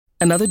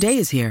Another day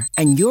is here,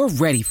 and you're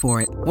ready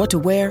for it. What to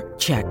wear?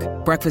 Check.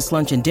 Breakfast,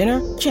 lunch, and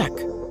dinner? Check.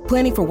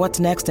 Planning for what's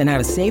next and how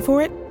to save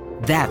for it?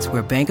 That's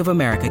where Bank of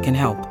America can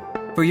help.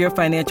 For your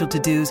financial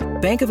to-dos,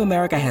 Bank of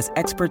America has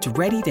experts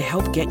ready to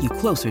help get you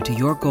closer to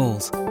your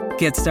goals.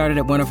 Get started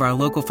at one of our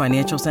local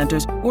financial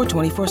centers or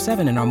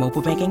 24/7 in our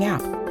mobile banking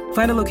app.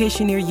 Find a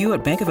location near you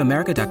at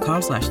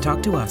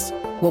bankofamerica.com/talktous.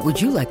 What would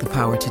you like the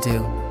power to do?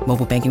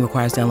 Mobile banking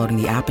requires downloading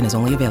the app and is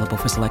only available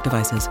for select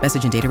devices.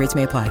 Message and data rates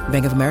may apply.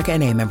 Bank of America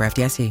N.A., member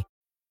FDIC.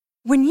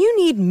 When you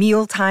need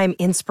mealtime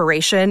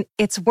inspiration,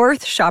 it's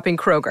worth shopping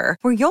Kroger,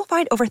 where you'll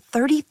find over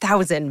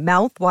 30,000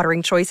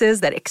 mouth-watering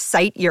choices that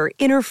excite your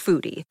inner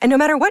foodie. And no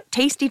matter what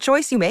tasty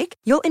choice you make,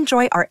 you'll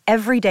enjoy our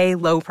everyday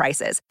low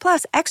prices,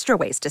 plus extra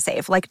ways to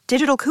save, like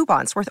digital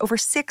coupons worth over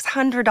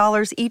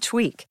 $600 each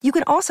week. You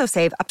can also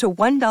save up to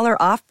 $1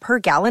 off per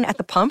gallon at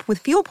the pump with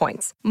fuel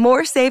points.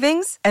 More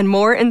savings and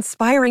more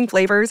inspiring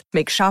flavors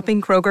make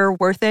shopping Kroger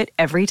worth it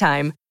every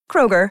time.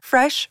 Kroger,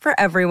 fresh for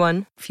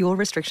everyone. Fuel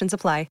restrictions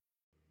apply.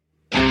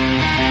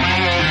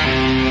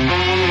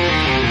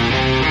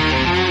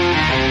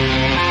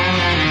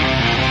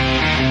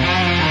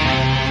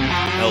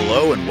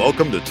 Hello and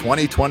welcome to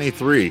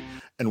 2023,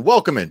 and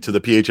welcome into the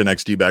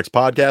PHNX D-Backs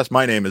podcast.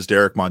 My name is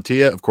Derek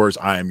Montilla. Of course,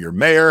 I am your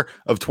mayor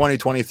of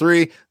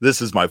 2023.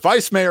 This is my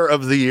vice mayor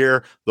of the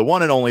year, the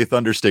one and only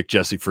Thunderstick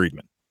Jesse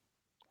Friedman.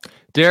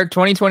 Derek,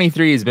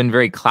 2023 has been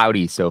very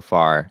cloudy so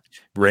far.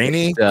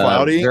 Rainy,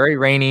 cloudy? Very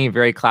rainy,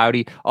 very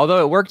cloudy.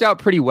 Although it worked out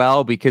pretty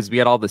well because we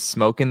had all the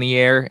smoke in the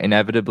air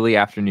inevitably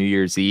after New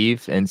Year's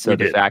Eve. And so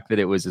the fact that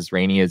it was as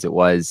rainy as it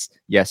was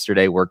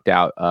yesterday worked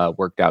out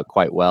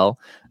quite well.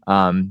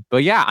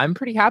 But yeah, I'm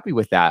pretty happy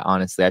with that,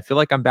 honestly. I feel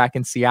like I'm back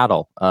in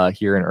Seattle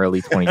here in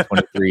early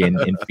 2023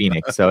 in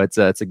Phoenix. So it's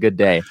a good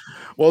day.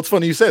 Well, it's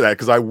funny you say that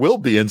because I will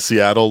be in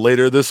Seattle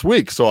later this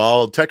week. So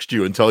I'll text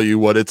you and tell you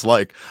what it's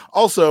like.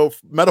 Also,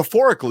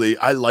 metaphorically,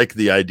 I like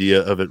the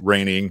idea of it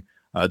raining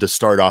to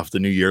start off the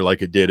new year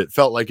like it did. It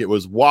felt like it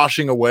was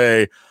washing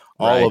away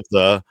all of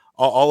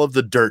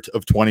the dirt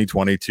of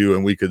 2022,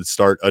 and we could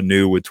start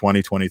anew with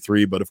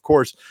 2023. But of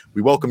course,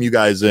 we welcome you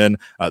guys in.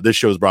 This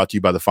show is brought to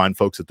you by the fine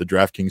folks at the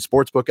DraftKings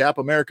Sportsbook app,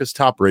 America's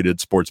top-rated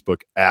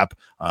sportsbook app,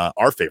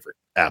 our favorite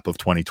app of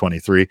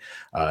 2023.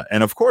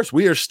 And of course,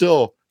 we are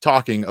still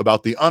talking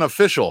about the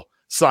unofficial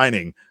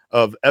signing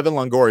of Evan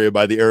Longoria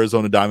by the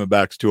Arizona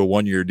Diamondbacks to a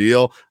one-year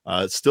deal.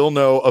 Still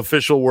no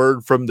official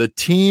word from the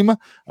team,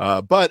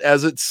 but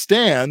as it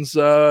stands,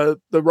 the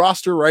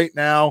roster right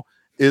now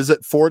is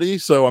at 40,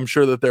 so I'm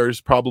sure that there's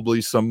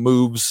probably some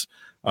moves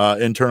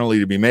internally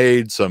to be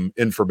made, some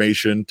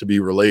information to be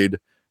relayed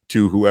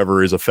to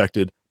whoever is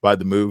affected by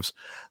the moves.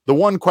 The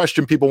one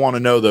question people want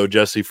to know, though,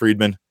 Jesse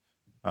Friedman,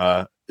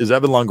 is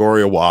Evan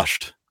Longoria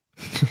washed?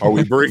 Are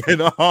we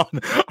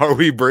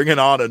bringing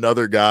on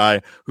another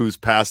guy who's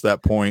past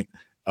that point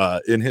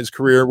in his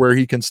career where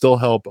he can still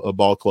help a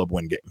ball club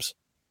win games?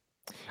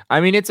 I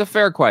mean, it's a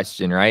fair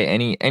question, right?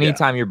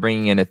 Anytime you're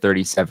bringing in a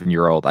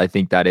 37-year-old, I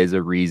think that is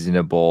a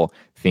reasonable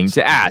thing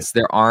to ask.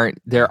 There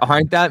aren't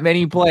that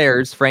many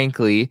players,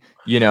 frankly,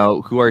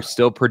 who are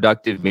still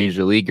productive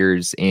major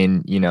leaguers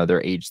in,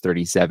 their age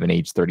 37,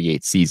 age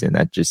 38 season.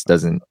 That just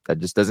doesn't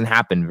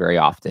happen very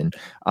often.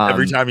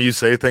 Every time you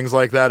say things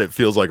like that, it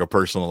feels like a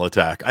personal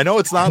attack. I know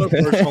it's not a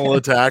personal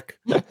attack.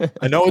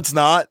 I know it's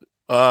not.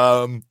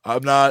 I'm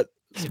not.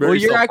 Well,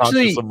 you're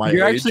actually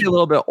a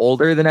little bit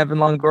older than Evan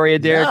Longoria,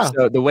 Derek. Yeah,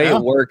 so the way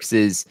it works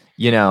is,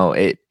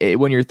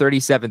 when you're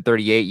 37,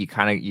 38, you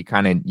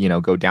kind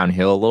of go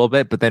downhill a little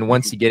bit. But then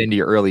once you get into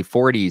your early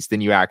 40s,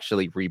 then you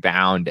actually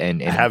rebound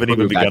and haven't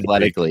even begun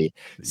athletically.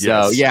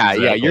 So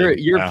exactly.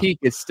 Your peak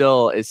is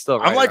still. Right.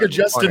 I'm like a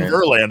Justin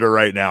Verlander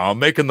right now. I'm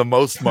making the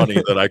most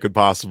money that I could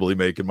possibly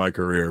make in my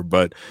career.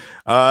 But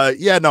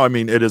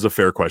it is a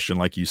fair question,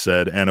 like you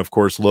said. And of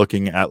course,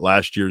 looking at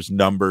last year's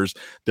numbers,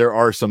 there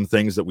are some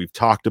things that we've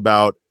talked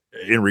about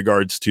in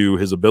regards to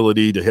his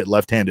ability to hit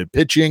left-handed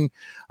pitching,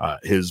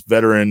 his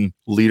veteran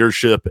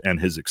leadership, and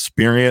his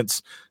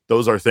experience.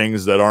 Those are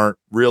things that aren't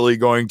really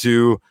going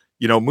to,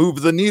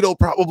 move the needle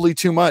probably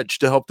too much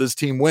to help this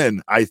team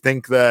win. I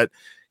think that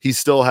he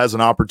still has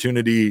an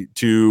opportunity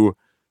to,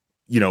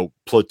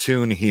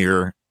 platoon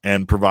here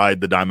and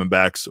provide the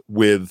Diamondbacks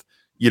with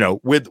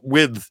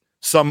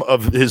some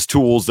of his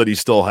tools that he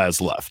still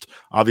has left.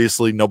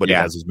 Obviously, nobody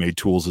has as many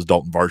tools as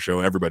Dalton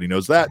Varsho. Everybody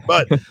knows that.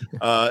 But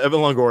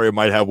Evan Longoria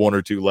might have one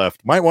or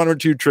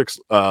two tricks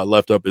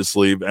left up his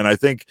sleeve. And I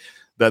think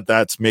that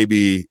that's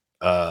maybe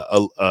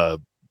a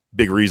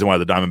big reason why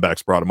the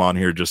Diamondbacks brought him on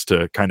here, just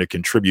to kind of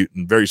contribute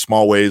in very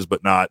small ways,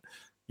 but not,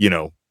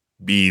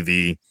 be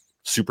the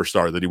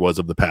superstar that he was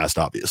of the past,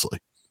 obviously.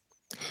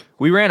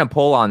 We ran a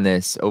poll on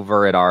this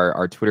over at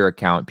our Twitter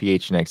account,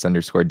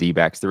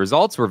 PHNX_D-backs. The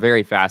results were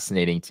very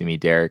fascinating to me,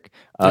 Derek.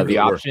 The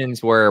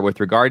options were, with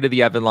regard to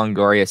the Evan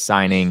Longoria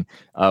signing,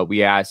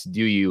 we asked,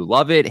 do you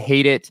love it,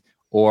 hate it,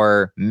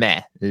 or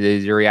meh?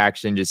 Is your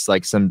reaction just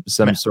like some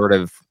sort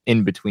of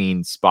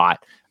in-between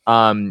spot?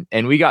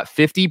 And we got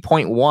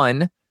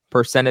 50.1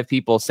 of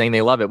people saying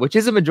they love it, which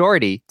is a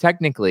majority.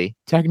 Technically,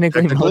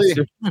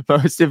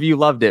 most of you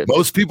loved it.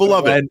 Most people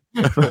love it.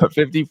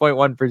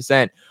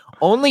 50.1%.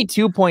 Only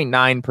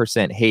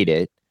 2.9% hate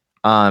it,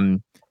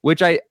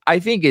 which I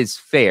think is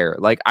fair.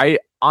 Like, I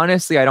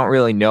don't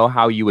really know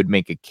how you would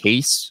make a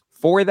case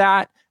for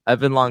that.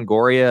 Evan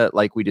Longoria,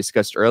 like we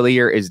discussed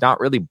earlier, is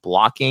not really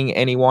blocking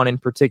anyone in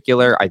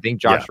particular. I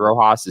think Josh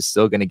Rojas is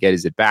still going to get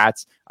his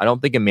at-bats. I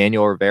don't think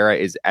Emmanuel Rivera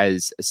is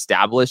as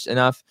established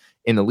enough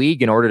in the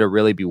league in order to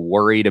really be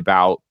worried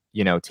about,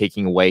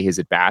 taking away his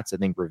at-bats. I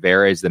think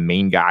Rivera is the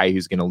main guy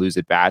who's going to lose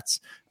at-bats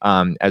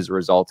as a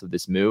result of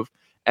this move.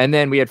 And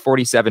then we had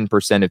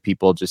 47% of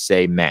people just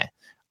say meh.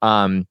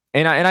 And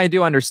I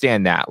do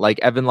understand that. Like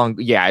Evan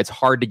it's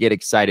hard to get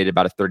excited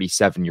about a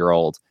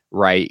 37-year-old,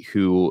 right?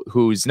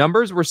 Whose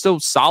numbers were still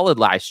solid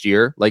last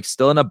year, like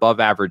still an above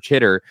average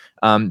hitter.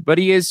 But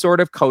he is sort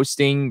of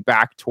coasting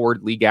back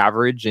toward league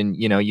average. And,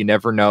 you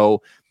never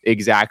know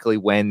exactly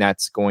when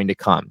that's going to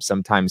come.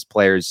 Sometimes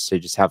players to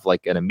just have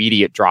like an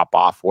immediate drop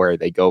off where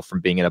they go from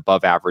being an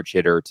above average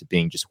hitter to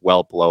being just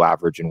well below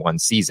average in one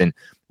season.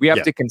 We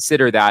have to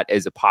consider that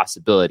as a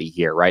possibility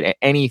here, right?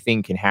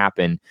 Anything can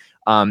happen.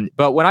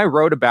 But when I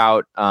wrote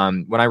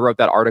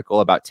that article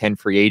about 10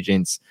 free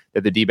agents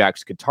that the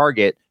D-backs could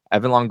target,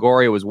 Evan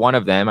Longoria was one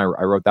of them. I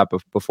wrote that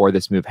before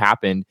this move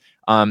happened.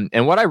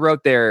 And what I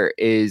wrote there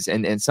is,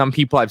 and some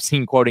people I've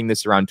seen quoting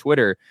this around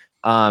Twitter,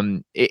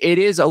 it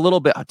is a little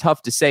bit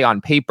tough to say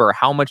on paper,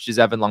 how much does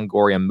Evan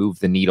Longoria move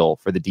the needle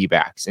for the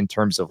D-backs in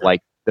terms of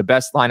like the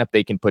best lineup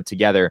they can put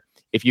together.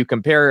 If you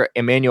compare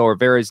Emmanuel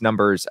Rivera's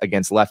numbers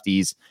against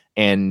lefties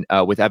and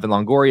with Evan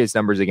Longoria's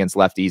numbers against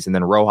lefties, and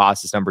then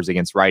Rojas's numbers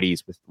against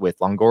righties with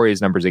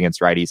Longoria's numbers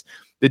against righties,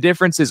 the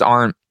differences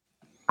aren't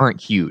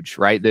huge,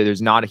 right?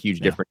 There's not a huge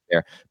difference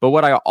there. But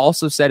what I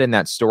also said in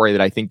that story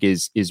that I think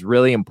is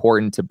really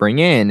important to bring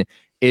in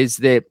is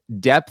that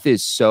depth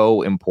is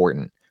so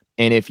important.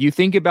 And if you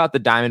think about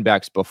the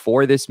Diamondbacks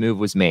before this move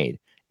was made,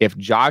 if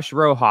Josh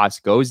Rojas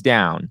goes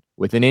down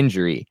with an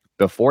injury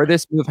before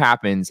this move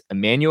happens,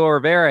 Emmanuel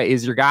Rivera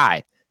is your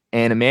guy.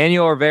 And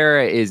Emmanuel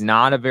Rivera is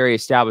not a very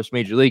established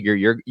major leaguer.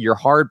 You're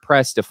hard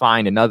pressed to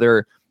find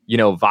another,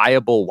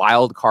 viable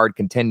wild card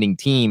contending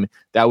team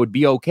that would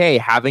be okay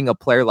having a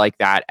player like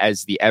that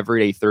as the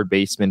everyday third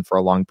baseman for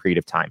a long period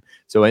of time.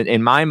 So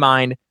in my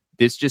mind,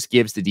 this just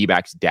gives the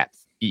D-backs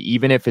depth,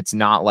 even if it's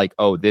not like,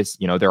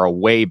 they're a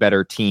way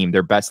better team.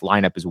 Their best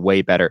lineup is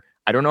way better.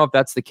 I don't know if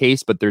that's the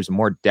case, but there's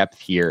more depth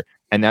here.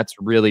 And that's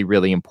really,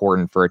 really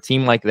important for a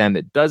team like them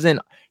that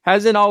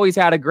hasn't always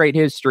had a great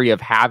history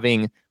of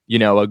having,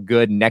 a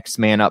good next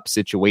man up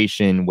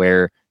situation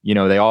where,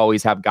 they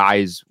always have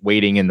guys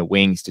waiting in the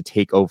wings to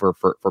take over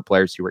for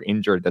players who are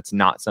injured. That's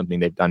not something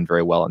they've done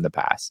very well in the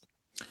past.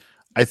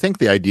 I think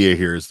the idea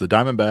here is the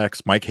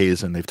Diamondbacks, Mike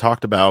Hazen, they've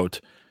talked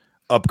about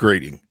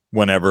upgrading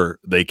whenever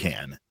they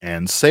can.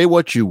 And say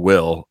what you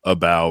will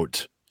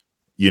about,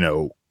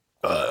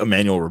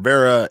 Emmanuel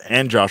Rivera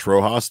and Josh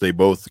Rojas. They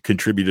both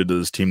contributed to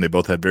this team. They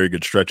both had very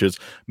good stretches.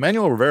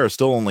 Emmanuel Rivera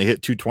still only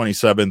hit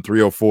 227,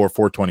 304,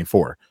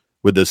 424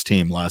 with this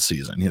team last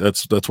season.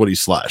 That's what he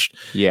slashed.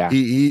 Yeah.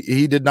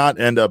 He did not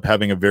end up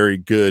having a very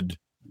good,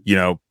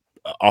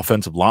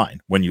 offensive line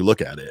when you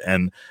look at it.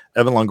 And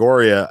Evan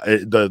Longoria,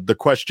 the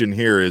question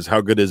here is how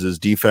good is his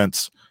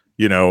defense?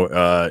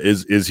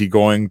 Is he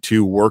going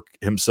to work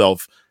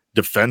himself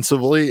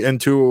defensively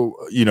into,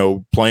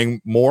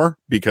 playing more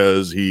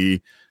because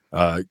he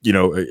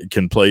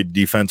can play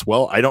defense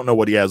well? I don't know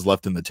what he has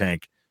left in the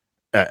tank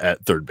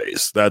at third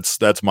base.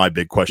 That's my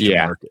big question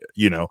mark.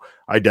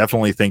 I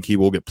definitely think he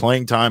will get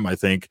playing time. I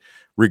think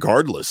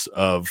regardless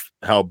of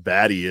how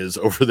bad he is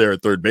over there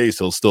at third base,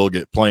 he'll still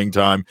get playing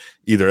time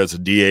either as a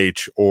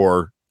DH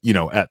or,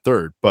 at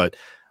third. But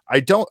I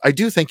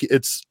do think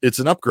it's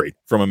an upgrade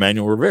from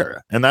Emmanuel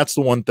Rivera. And that's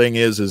the one thing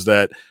is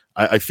that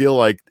I feel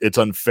like it's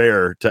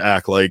unfair to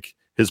act like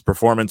his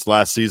performance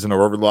last season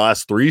or over the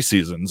last 3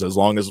 seasons, as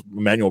long as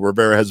Emmanuel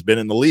Rivera has been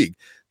in the league,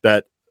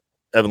 that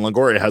Evan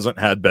Longoria hasn't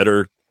had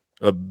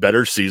a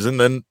better season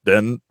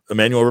than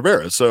Emmanuel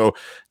Rivera. So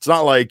it's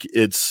not like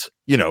it's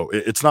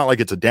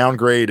a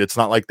downgrade. It's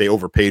not like they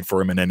overpaid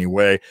for him in any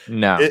way.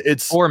 No,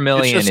 it's $4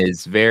 million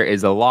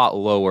is a lot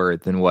lower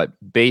than what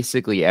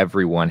basically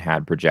everyone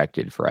had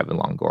projected for Evan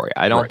Longoria.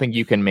 I don't think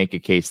you can make a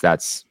case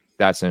that's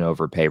an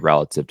overpay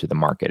relative to the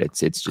market. It's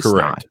just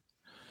correct. not.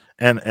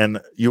 And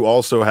you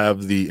also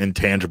have the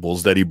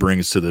intangibles that he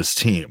brings to this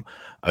team.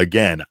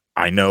 Again,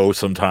 I know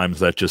sometimes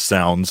that just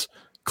sounds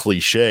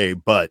cliche,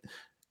 but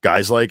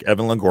guys like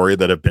Evan Longoria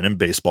that have been in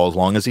baseball as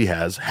long as he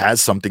has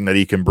something that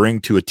he can bring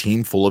to a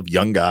team full of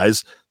young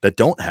guys that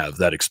don't have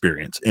that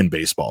experience in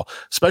baseball,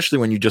 especially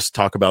when you just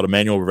talk about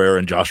Emmanuel Rivera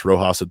and Josh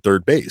Rojas at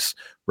third base,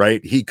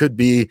 right? He could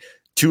be,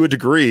 to a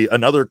degree,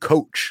 another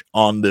coach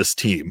on this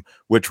team,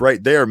 which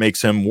right there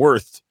makes him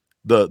worth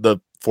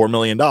the $4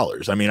 million.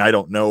 I mean, I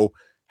don't know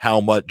how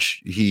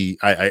much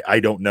I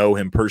don't know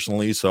him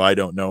personally, so I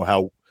don't know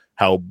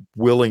how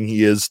willing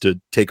he is to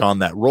take on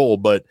that role,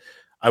 but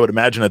I would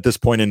imagine at this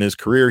point in his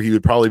career, he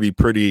would probably be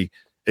pretty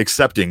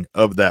accepting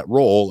of that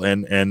role,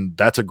 and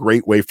that's a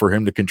great way for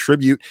him to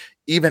contribute,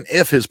 even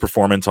if his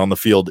performance on the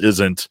field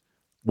isn't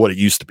what it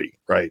used to be,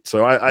 right?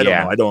 So I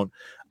don't know.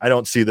 I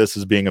don't see this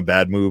as being a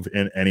bad move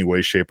in any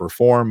way, shape, or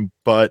form,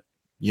 but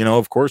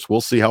of course,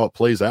 we'll see how it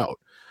plays out.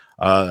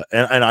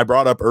 And I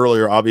brought up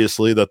earlier,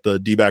 obviously, that the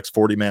D-backs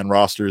 40-man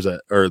rosters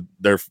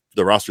the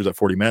rosters at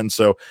 40 men.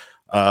 So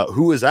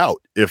who is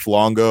out if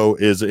Longo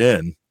is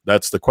in?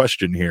 That's the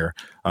question here.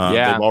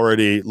 They've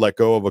already let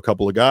go of a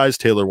couple of guys.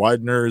 Taylor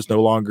Widener is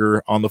no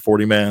longer on the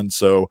 40-man.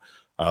 So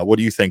what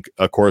do you think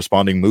a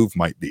corresponding move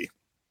might be?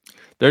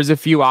 There's a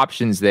few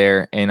options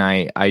there, and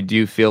I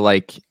do feel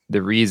like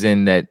the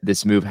reason that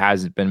this move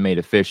hasn't been made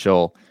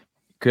official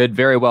could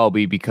very well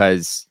be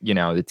because,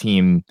 the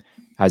team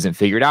hasn't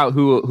figured out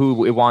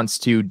who it wants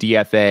to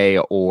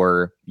DFA,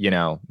 or,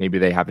 maybe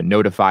they haven't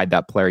notified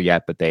that player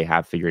yet, but they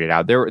have figured it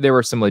out. There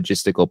were some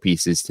logistical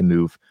pieces to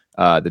move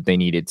that they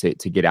needed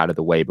to get out of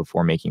the way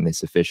before making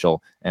this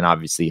official, and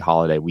obviously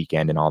holiday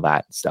weekend and all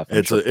that stuff.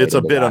 It's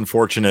a bit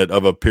unfortunate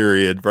of a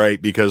period,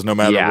 right? Because no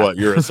matter what,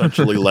 you're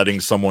essentially letting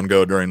someone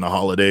go during the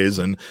holidays,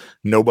 and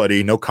no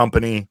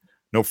company,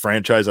 no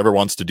franchise ever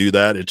wants to do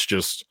that. It's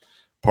just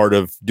part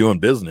of doing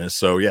business.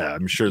 So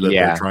I'm sure that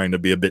they're trying to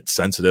be a bit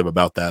sensitive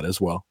about that as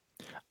well.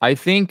 I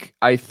think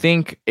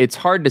it's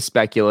hard to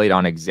speculate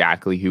on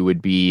exactly who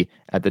would be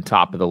at the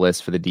top of the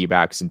list for the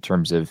D-backs in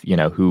terms of,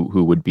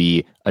 who would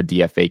be a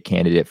DFA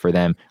candidate for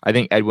them. I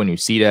think Edwin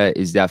Ucita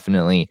is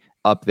definitely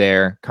up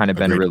there, kind of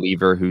been a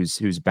reliever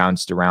who's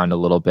bounced around a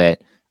little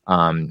bit.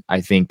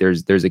 I think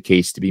there's a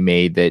case to be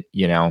made that,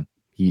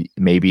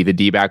 maybe the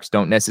D-backs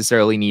don't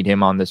necessarily need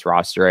him on this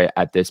roster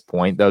at this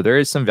point, though there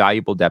is some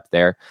valuable depth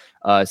there.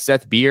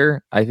 Seth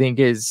Beer, I think,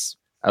 is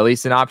at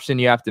least an option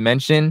you have to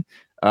mention.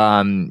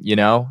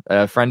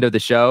 A friend of the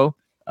show.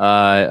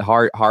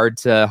 Hard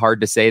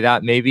to say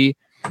that maybe.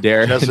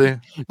 Derek is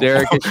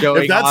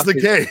showing. If that's the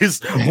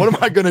case, what am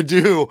I going to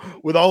do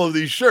with all of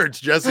these shirts,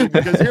 Jesse?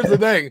 Because here's the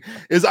thing: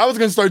 is I was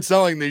going to start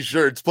selling these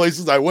shirts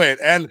places I went,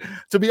 and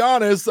to be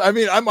honest, I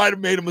might have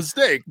made a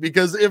mistake,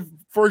 because if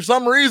for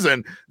some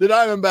reason the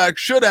Diamondbacks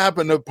should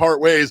happen to part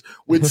ways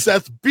with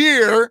Seth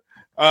Beer,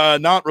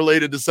 not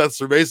related to Seth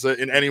Cerveza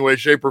in any way,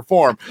 shape, or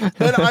form,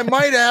 then I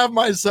might have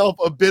myself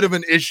a bit of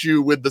an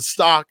issue with the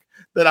stock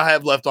that I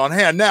have left on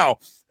hand. Now,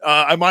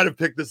 I might have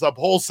picked this up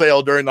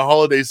wholesale during the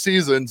holiday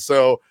season,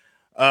 so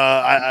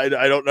I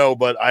don't know,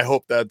 but I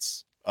hope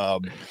that's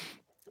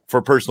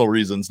for personal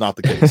reasons not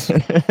the case.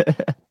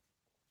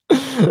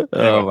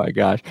 Oh my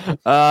gosh.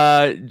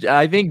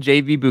 I think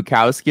JV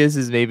Bukauskas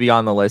is maybe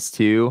on the list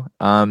too,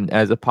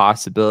 as a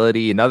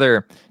possibility.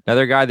 Another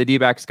guy the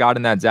D-backs got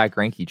in that Zach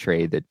Greinke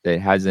trade that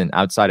hasn't,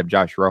 outside of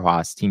Josh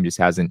Rojas, team just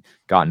hasn't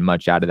gotten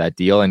much out of that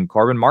deal. And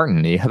Corbin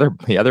Martin,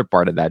 the other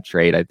part of that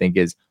trade, I think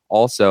is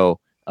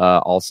also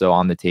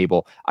on the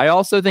table. I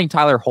also think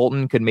Tyler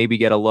Holton could maybe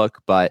get a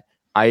look, but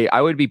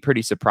I would be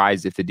pretty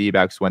surprised if the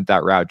D-backs went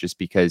that route, just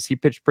because he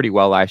pitched pretty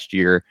well last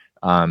year.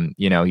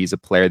 He's a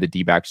player the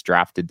D-backs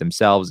drafted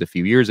themselves a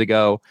few years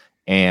ago,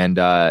 and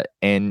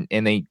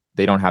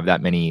they don't have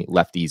that many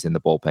lefties in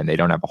the bullpen. They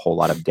don't have a whole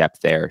lot of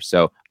depth there.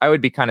 So I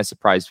would be kind of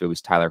surprised if it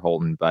was Tyler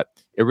Holton, but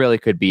it really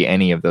could be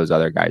any of those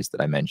other guys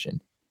that I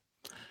mentioned.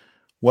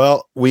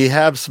 Well, we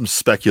have some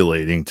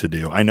speculating to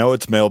do. I know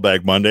it's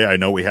Mailbag Monday. I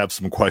know we have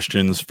some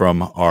questions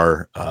from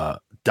our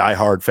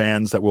diehard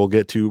fans that we'll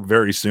get to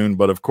very soon.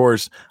 But of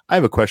course, I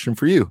have a question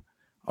for you.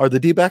 Are the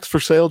D-backs for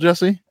sale,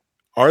 Jesse?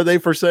 Are they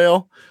for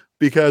sale?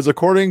 Because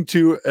according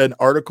to an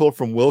article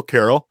from Will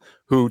Carroll,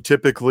 who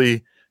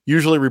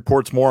usually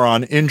reports more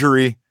on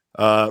injury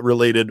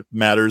related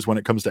matters when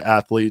it comes to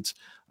athletes,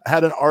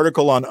 had an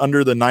article on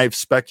Under the Knife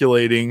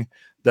speculating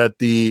that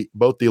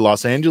both the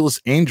Los Angeles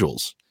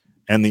Angels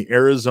and the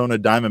Arizona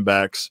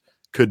Diamondbacks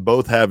could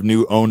both have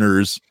new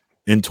owners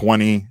in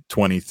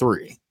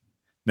 2023.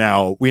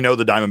 Now, we know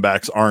the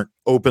Diamondbacks aren't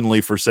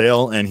openly for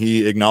sale, and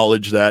he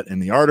acknowledged that in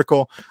the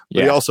article.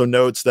 But he also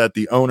notes that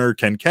the owner,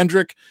 Ken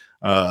Kendrick,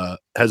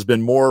 has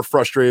been more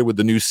frustrated with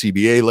the new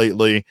CBA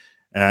lately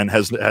and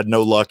has had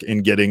no luck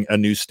in getting a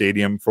new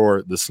stadium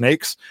for the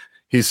Snakes.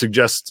 He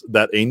suggests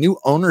that a new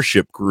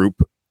ownership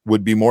group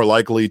would be more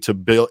likely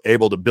to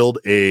able to build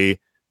a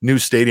new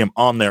stadium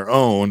on their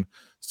own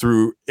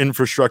through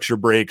infrastructure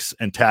breaks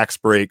and tax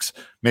breaks,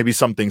 maybe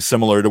something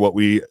similar to what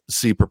we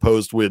see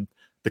proposed with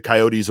the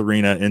Coyotes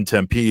Arena in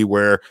Tempe,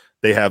 where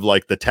they have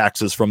like the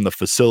taxes from the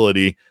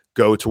facility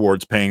go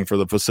towards paying for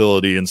the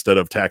facility instead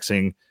of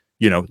taxing,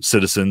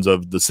 citizens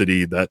of the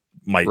city that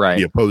might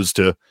be opposed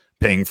to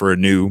paying for a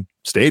new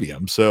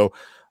stadium. So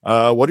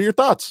what are your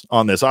thoughts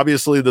on this?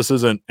 Obviously, this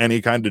isn't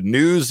any kind of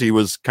news. He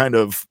was kind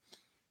of,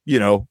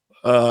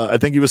 I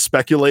think he was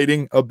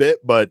speculating a bit,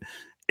 but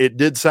it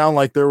did sound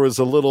like there was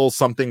a little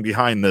something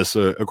behind this,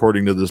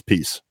 according to this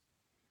piece.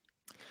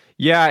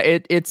 Yeah,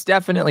 it's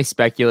definitely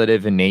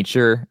speculative in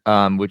nature,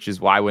 which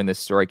is why when this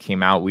story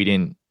came out, we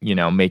didn't,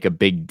 make a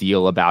big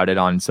deal about it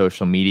on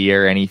social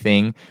media or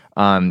anything.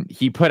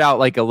 He put out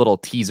like a little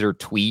teaser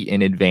tweet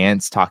in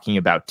advance talking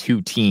about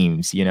two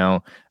teams,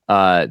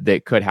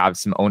 that could have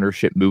some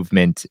ownership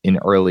movement in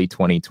early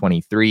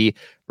 2023.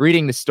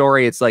 Reading the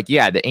story, it's like,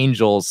 yeah, the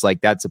Angels,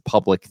 like that's a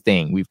public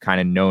thing. We've kind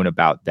of known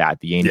about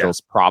that. The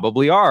Angels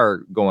probably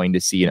are going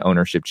to see an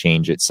ownership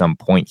change at some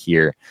point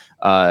here.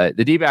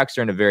 The D-backs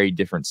are in a very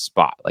different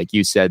spot. Like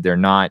you said, they're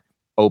not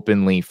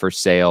openly for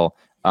sale.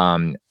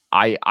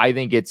 I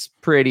think it's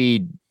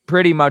pretty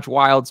much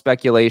wild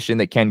speculation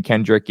that Ken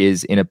Kendrick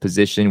is in a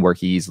position where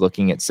he's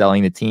looking at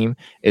selling the team.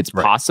 It's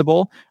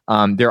possible.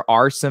 There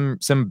are some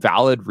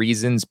valid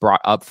reasons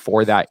brought up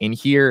for that in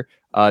here.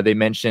 They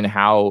mention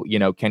how,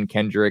 Ken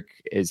Kendrick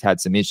has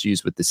had some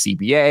issues with the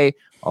CBA.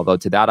 Although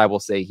to that, I will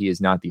say he is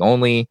not the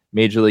only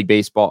Major League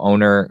Baseball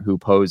owner who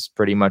posed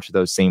pretty much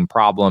those same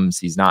problems.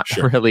 He's not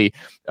really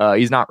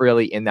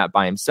in that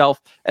by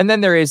himself. And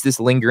then there is this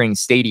lingering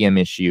stadium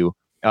issue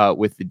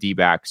with the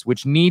D-backs,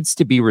 which needs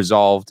to be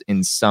resolved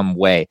in some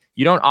way.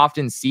 You don't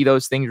often see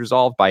those things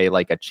resolved by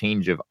like a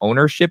change of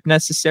ownership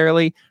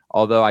necessarily.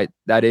 Although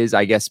that is,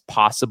 I guess,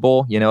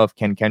 possible, if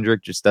Ken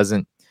Kendrick just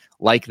doesn't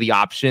like the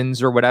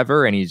options or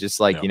whatever. And he's just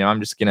like, I'm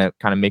just going to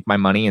kind of make my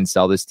money and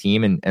sell this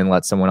team and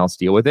let someone else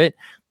deal with it.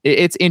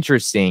 It's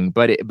interesting,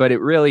 but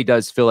it really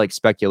does feel like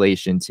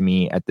speculation to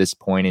me at this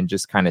point and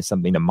just kind of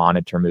something to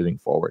monitor moving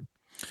forward.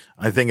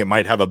 I think it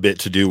might have a bit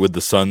to do with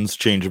the Suns'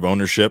 change of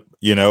ownership,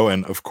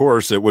 and of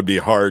course it would be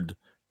hard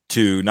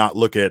to not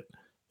look at,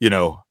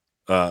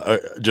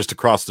 just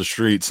across the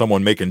street,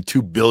 someone making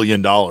 $2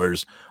 billion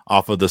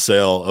off of the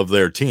sale of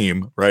their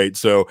team. Right.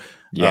 So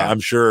I'm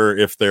sure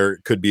if there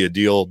could be a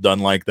deal done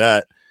like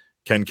that,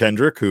 Ken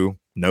Kendrick, who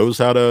knows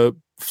how to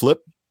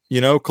flip,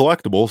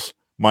 collectibles,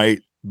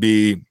 might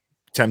be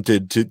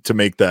tempted to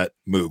make that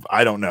move.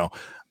 I don't know.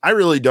 I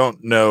really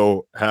don't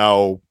know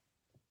how,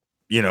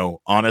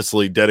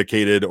 honestly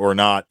dedicated or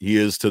not he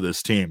is to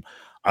this team.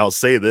 I'll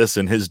say this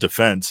in his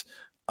defense.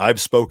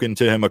 I've spoken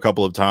to him a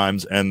couple of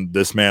times, and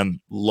this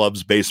man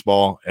loves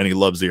baseball and he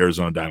loves the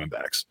Arizona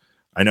Diamondbacks.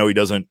 I know he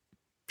doesn't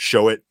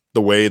show it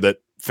the way that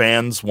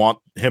fans want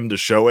him to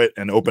show it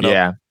and open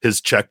up his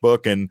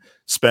checkbook and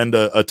spend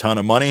a ton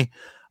of money.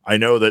 I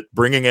know that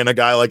bringing in a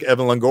guy like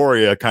Evan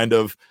Longoria kind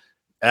of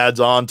adds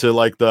on to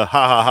like the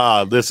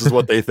this is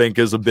what they think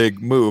is a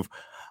big move.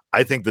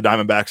 I think the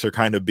Diamondbacks are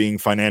kind of being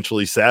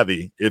financially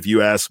savvy, if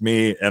you ask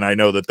me. And I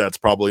know that that's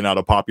probably not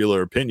a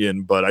popular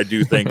opinion, but I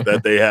do think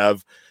that they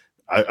have,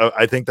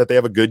 I think that they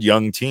have a good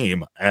young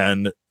team.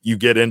 And you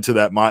get into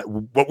that.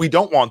 What we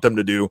don't want them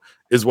to do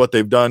is what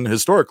they've done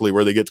historically,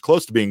 where they get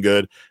close to being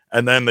good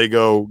and then they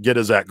go get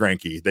a Zach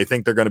Greinke. They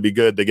think they're going to be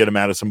good. They get a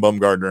Madison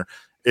Bumgarner.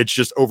 It's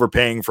just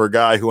overpaying for a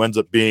guy who ends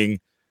up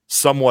being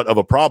somewhat of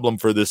a problem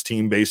for this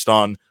team based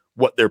on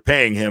what they're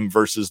paying him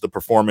versus the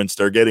performance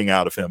they're getting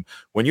out of him.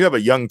 When you have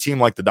a young team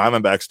like the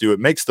Diamondbacks do,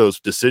 it makes those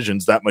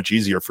decisions that much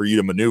easier for you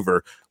to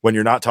maneuver when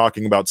you're not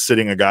talking about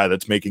sitting a guy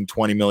that's making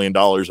 $20 million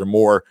or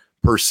more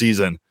per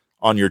season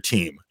on your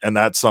team. And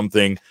that's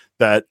something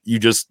that you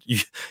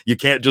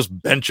can't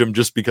just bench him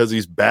just because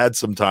he's bad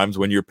sometimes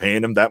when you're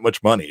paying him that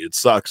much money. It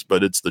sucks,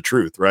 but it's the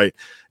truth, right?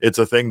 It's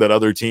a thing that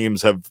other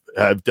teams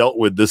have dealt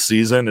with this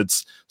season.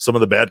 It's some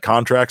of the bad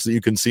contracts that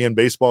you can see in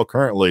baseball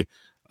currently.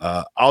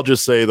 I'll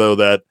just say, though,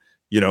 that,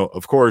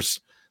 of course,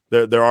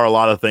 there are a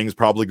lot of things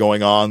probably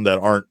going on that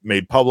aren't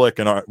made public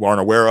and aren't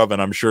aware of. And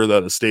I'm sure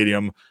that a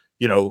stadium,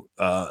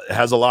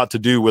 has a lot to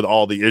do with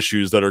all the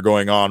issues that are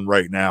going on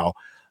right now.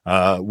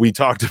 We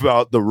talked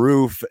about the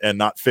roof and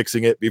not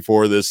fixing it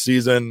before this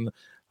season.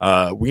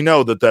 We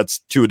know that that's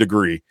to a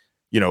degree,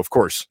 of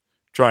course,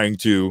 trying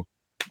to,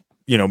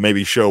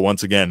 maybe show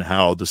once again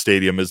how the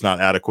stadium is not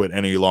adequate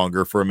any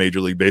longer for a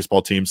Major League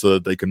Baseball team so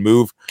that they can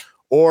move.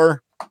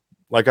 Or,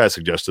 like I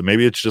suggested,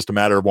 maybe it's just a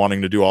matter of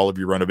wanting to do all of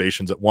your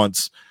renovations at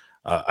once.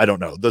 I don't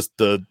know.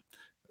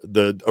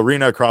 The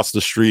arena across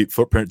the street,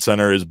 Footprint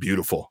Center, is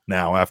beautiful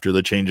now after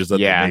the changes that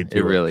they made to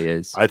it. Really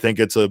is. I think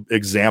it's an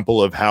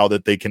example of how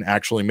that they can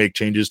actually make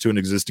changes to an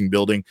existing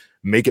building,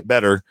 make it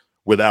better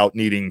without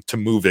needing to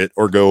move it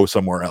or go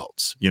somewhere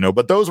else.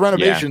 But those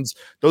renovations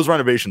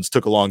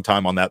took a long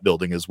time on that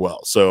building as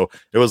well. So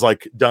it was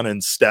like done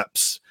in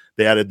steps.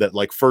 They added that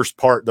like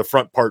the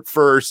front part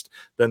first,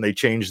 then they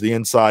changed the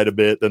inside a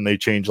bit, then they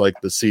changed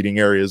like the seating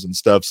areas and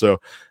stuff. So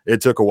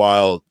it took a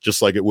while,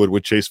 just like it would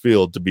with Chase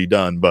Field, to be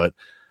done. But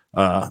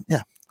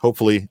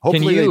hopefully they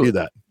do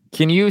that.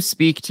 Can you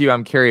speak to,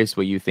 I'm curious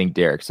what you think,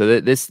 Derek.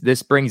 So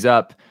this brings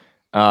up,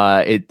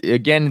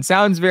 it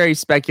sounds very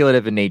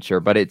speculative in nature,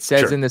 but it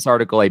says in this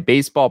article, a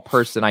baseball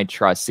person I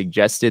trust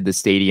suggested the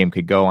stadium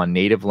could go on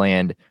native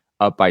land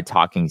up by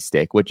Talking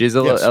Stick, which is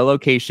a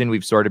location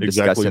we've sort of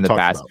discussed in the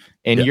past.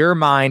 In your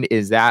mind,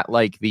 is that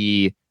like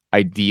the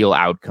ideal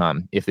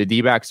outcome? If the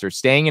D-backs are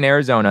staying in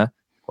Arizona,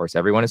 of course,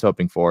 everyone is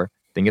hoping for,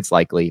 I think it's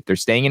likely. If they're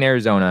staying in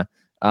Arizona,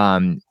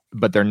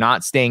 but they're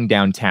not staying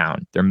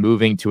downtown, they're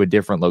moving to a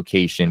different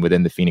location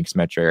within the Phoenix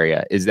metro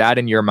area. Is that,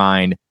 in your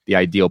mind, the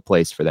ideal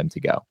place for them to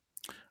go?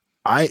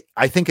 I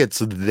think it's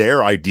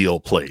their ideal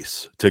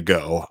place to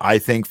go. I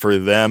think for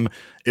them,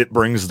 it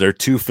brings their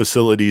two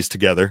facilities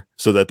together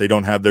so that they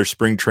don't have their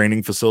spring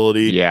training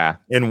facility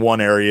in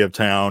one area of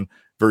town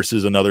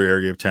versus another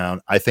area of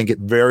town. I think it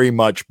very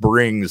much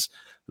brings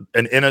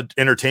an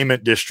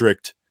entertainment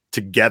district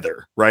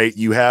together, right?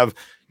 You have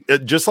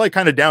just like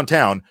kind of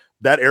downtown,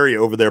 that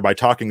area over there by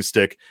Talking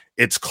Stick,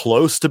 it's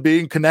close to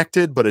being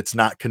connected, but it's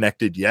not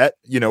connected yet.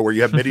 Where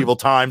you have medieval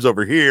times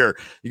over here,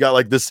 you got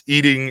like this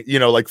eating,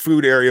 like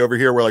food area over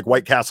here where like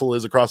White Castle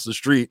is across the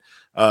street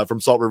from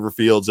Salt River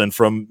Fields and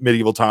from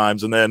medieval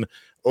times. And then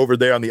over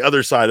there on the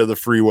other side of the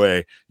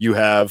freeway, you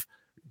have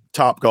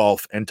Top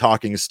Golf and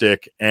Talking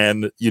Stick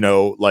and,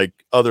 like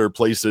other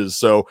places.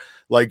 So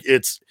like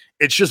it's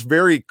just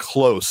very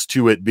close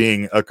to it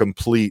being a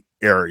complete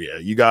area.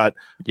 You got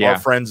our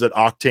friends at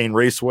Octane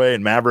Raceway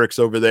and Mavericks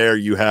over there.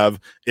 You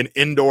have an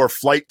indoor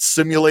flight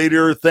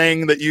simulator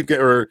thing that you can,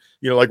 or,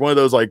 like one of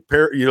those, like,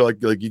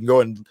 like you can go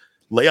and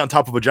lay on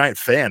top of a giant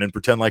fan and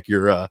pretend like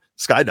you're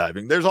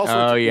skydiving. There's also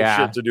cool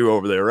shit to do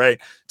over there, right?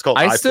 It's called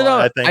I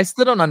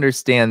still don't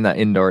understand the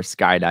indoor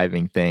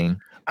skydiving thing.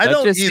 I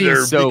don't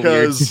either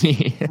because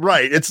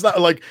right.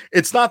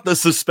 It's not the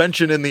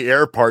suspension in the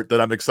air part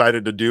that I'm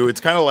excited to do.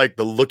 It's kind of like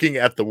the looking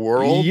at the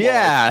world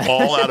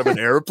fall out of an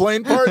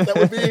airplane part. That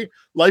would be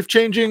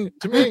life-changing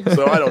to me.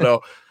 So I don't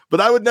know,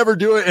 but I would never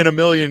do it in a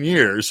million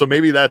years. So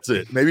maybe that's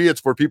it. Maybe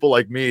it's for people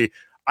like me.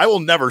 I will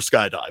never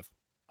skydive.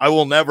 I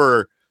will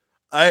never.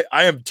 I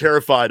am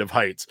terrified of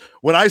heights.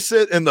 When I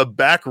sit in the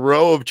back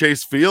row of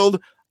Chase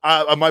Field,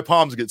 my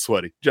palms get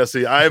sweaty,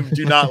 Jesse. I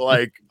do not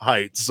like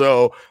heights,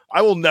 so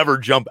I will never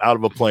jump out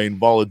of a plane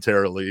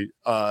voluntarily.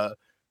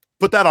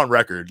 Put that on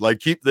record.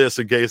 Like, keep this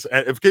in case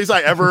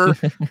I ever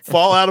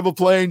fall out of a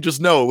plane. Just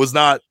know it was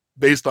not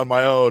based on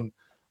my own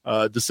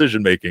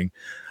decision making.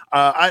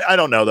 I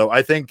don't know though.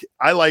 I think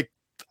I like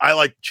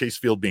Chase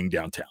Field being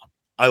downtown.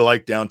 I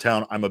like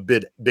downtown. I'm a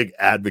big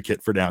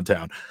advocate for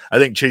downtown. I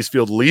think Chase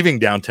Field leaving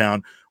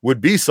downtown would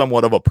be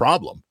somewhat of a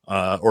problem,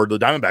 or the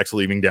Diamondbacks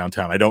leaving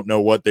downtown. I don't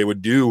know what they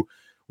would do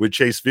with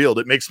Chase Field.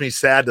 It makes me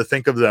sad to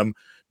think of them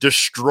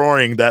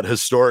destroying that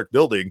historic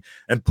building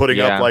and putting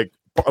up like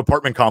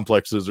apartment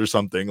complexes or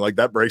something. Like,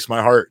 that breaks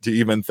my heart to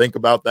even think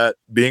about that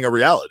being a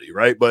reality,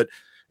 right? But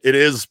it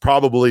is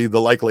probably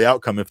the likely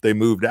outcome if they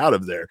moved out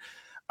of there.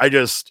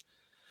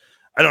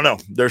 I don't know.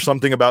 There's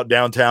something about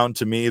downtown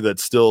to me that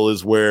still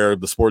is where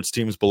the sports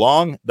teams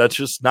belong. That's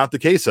just not the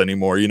case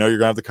anymore. You're going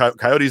to have the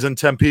Coyotes in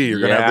Tempe. You're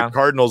going to have the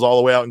Cardinals all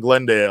the way out in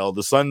Glendale.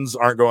 The Suns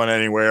aren't going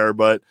anywhere,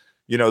 but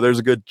there's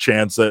a good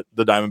chance that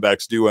the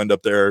Diamondbacks do end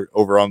up there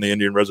over on the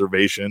Indian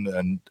Reservation.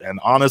 And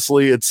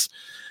honestly, it's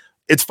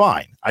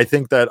fine. I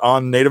think that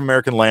on Native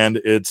American land,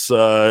 it's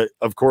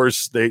of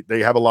course they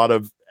have a lot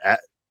of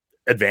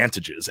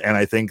advantages. And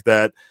I think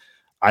that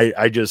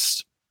I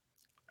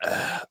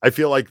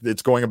feel like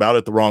it's going about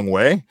it the wrong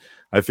way.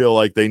 I feel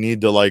like they need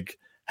to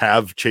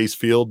have Chase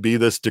Field be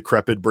this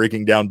decrepit, broke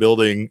down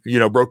building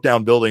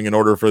in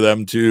order for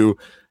them to,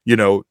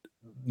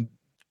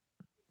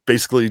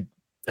 basically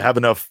have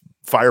enough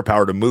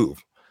firepower to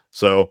move.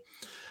 So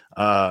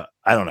I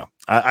don't know.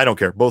 I don't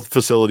care. Both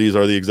facilities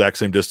are the exact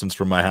same distance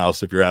from my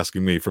house, if you're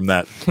asking me from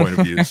that point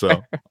of view.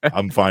 So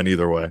I'm fine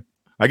either way.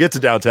 I get to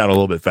downtown a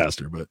little bit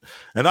faster,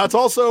 and that's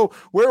also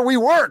where we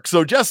work.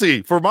 So,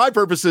 Jesse, for my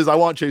purposes, I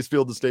want Chase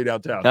Field to stay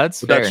downtown.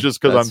 That's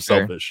just because I'm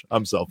selfish.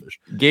 I'm selfish.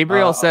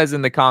 Gabriel says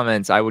in the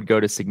comments, I would go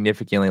to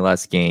significantly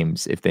less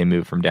games if they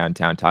move from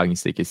downtown. Talking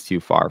Stick is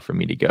too far for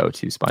me to go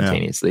to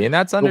spontaneously, and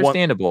that's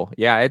understandable.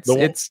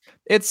 It's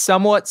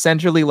somewhat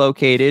centrally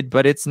located,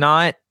 but it's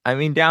not. I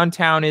mean,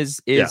 downtown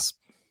is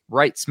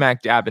right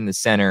smack dab in the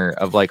center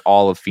of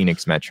all of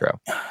Phoenix Metro.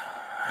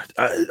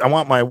 I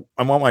want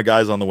my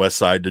guys on the west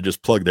side to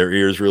just plug their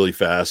ears really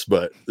fast,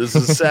 but this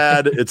is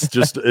sad.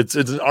 it's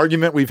an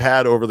argument we've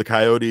had over the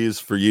Coyotes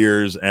for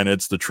years, and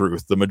it's the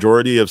truth. The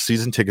majority of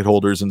season ticket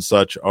holders and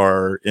such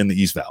are in the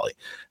East Valley,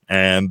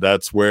 and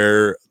that's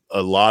where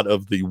a lot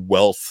of the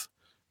wealth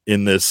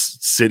in this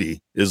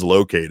city is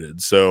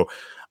located. So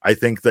I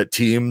think that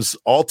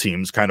all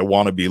teams kind of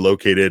want to be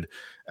located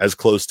as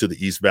close to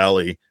the East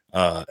Valley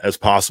as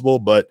possible,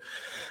 but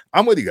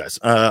I'm with you guys.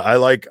 I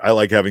like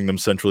having them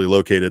centrally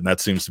located, and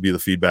that seems to be the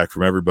feedback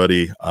from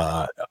everybody.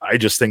 I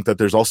just think that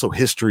there's also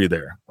history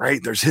there,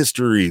 right? There's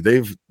history.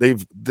 They're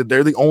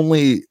the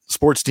only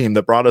sports team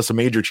that brought us a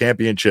major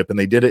championship, and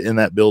they did it in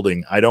that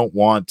building. I don't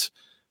want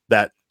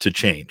that to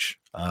change.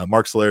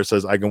 Mark Solaire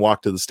says, I can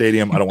walk to the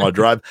stadium. I don't want to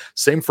drive.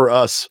 Same for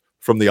us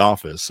from The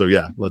Office. So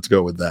yeah, let's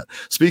go with that.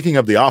 Speaking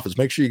of The Office,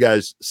 make sure you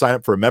guys sign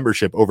up for a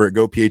membership over at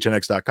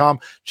gophnx.com.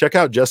 Check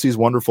out Jesse's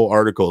wonderful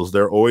articles.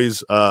 They're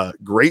always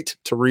great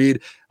to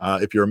read.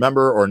 If you're a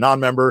member or a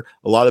non-member,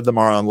 a lot of them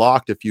are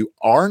unlocked. If you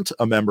aren't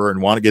a member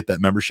and want to get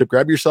that membership,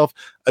 grab yourself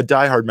a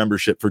diehard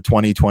membership for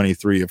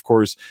 2023. Of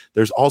course,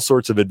 there's all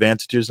sorts of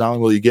advantages. Not only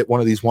will you get one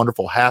of these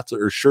wonderful hats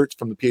or shirts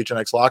from the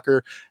PHNX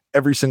Locker,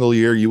 every single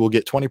year you will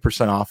get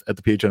 20% off at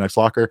the PHNX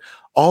Locker.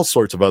 All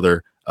sorts of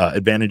other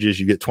advantages.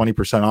 You get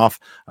 20% off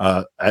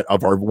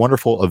of our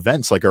wonderful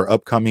events, like our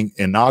upcoming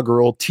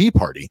inaugural tea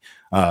party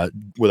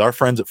with our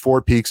friends at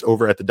Four Peaks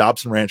over at the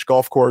Dobson Ranch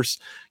Golf Course.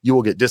 You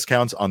will get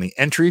discounts on the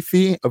entry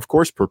fee, of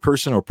course, per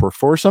person or per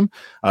foursome.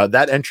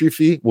 That entry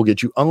fee will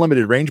get you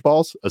unlimited range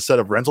balls, a set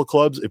of rental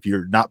clubs if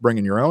you're not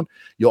bringing your own.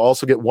 You'll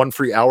also get 1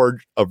 free hour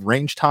of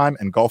range time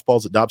and golf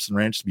balls at Dobson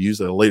Ranch to be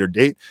used at a later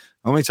date.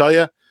 Let me tell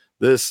you,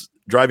 this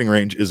driving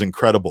range is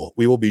incredible.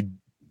 We will be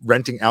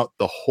renting out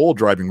the whole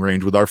driving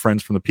range with our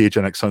friends from the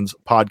PHNX Suns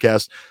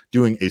podcast,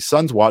 doing a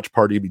Suns watch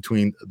party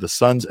between the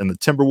Suns and the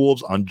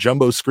Timberwolves on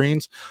jumbo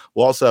screens.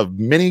 We'll also have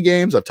mini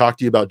games. I've talked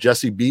to you about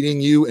Jesse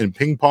beating you in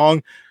ping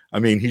pong. I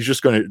mean, he's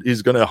going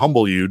to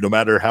humble you no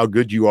matter how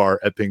good you are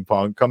at ping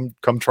pong.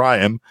 Come try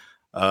him.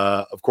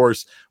 Of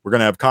course, we're going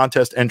to have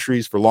contest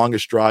entries for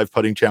longest drive,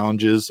 putting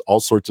challenges, all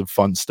sorts of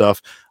fun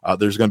stuff.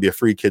 There's going to be a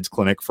free kids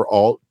clinic for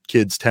all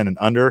kids 10 and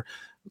under.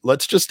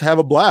 Let's just have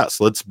a blast.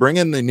 Let's bring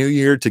in the new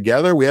year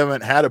together. We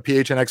haven't had a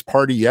PHNX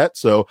party yet,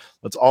 so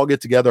let's all get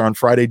together on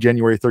Friday,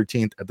 January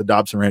 13th at the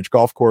Dobson Ranch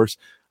Golf Course.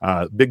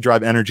 Big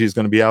Drive Energy is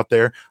going to be out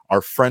there.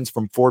 Our friends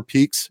from Four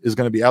Peaks is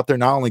going to be out there,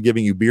 not only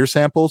giving you beer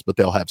samples, but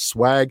they'll have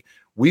swag.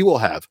 We will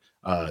have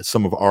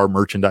some of our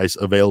merchandise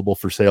available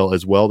for sale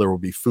as well. There will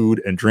be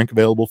food and drink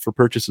available for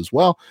purchase as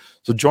well.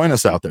 So join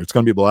us out there. It's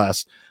going to be a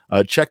blast.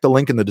 Check the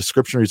link in the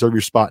description, reserve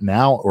your spot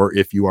now. Or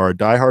if you are a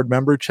diehard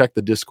member, check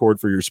the Discord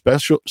for your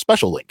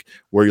special link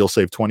where you'll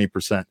save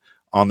 20%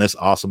 on this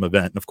awesome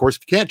event. And of course,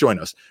 if you can't join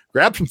us,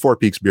 grab some Four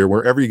Peaks beer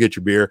wherever you get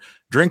your beer,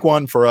 drink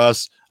one for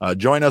us,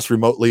 join us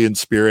remotely in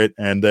spirit,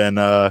 and then,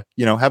 have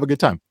a good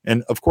time.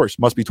 And of course,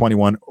 must be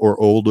 21 or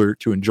older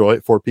to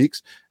enjoy Four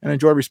Peaks, and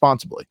enjoy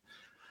responsibly.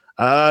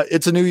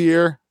 It's a new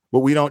year, but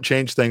we don't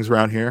change things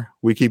around here.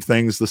 We keep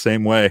things the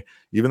same way.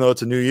 Even though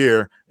it's a new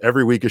year,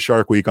 every week is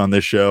Shark Week on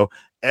this show.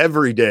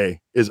 Every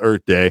day is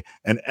Earth Day.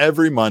 And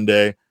every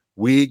Monday,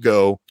 we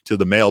go to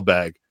the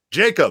mailbag.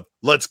 Jacob,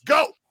 let's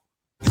go.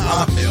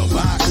 My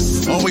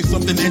mailbox, always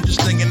something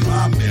interesting in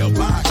my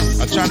mailbox.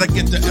 I try to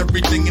get to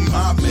everything in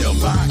my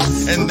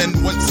mailbox. And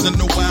then once in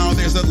a while,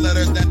 there's a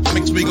letter that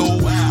makes me go,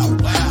 wow,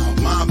 wow,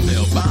 my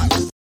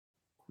mailbox.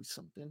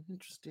 Something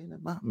interesting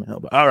in my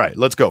mailbox. All right,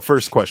 let's go.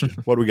 First question.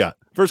 What do we got?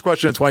 First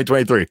question in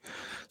 2023.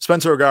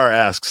 Spencer O'Gara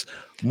asks,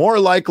 more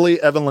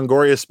likely Evan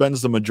Longoria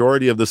spends the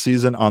majority of the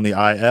season on the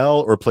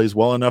IL or plays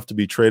well enough to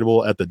be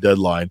tradable at the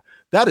deadline?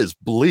 That is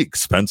bleak,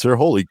 Spencer.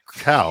 Holy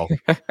cow.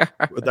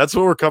 That's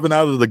what we're coming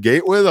out of the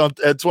gate with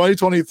at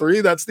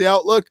 2023. That's the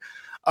outlook.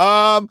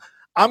 I'm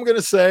going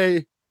to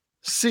say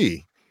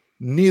C,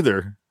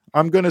 neither.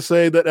 I'm going to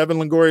say that Evan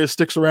Longoria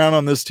sticks around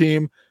on this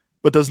team,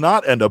 but does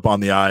not end up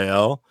on the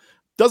IL.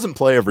 Doesn't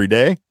play every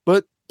day,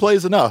 but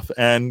plays enough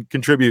and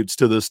contributes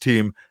to this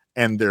team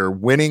and their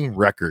winning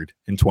record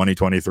in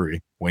 2023.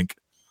 Wink.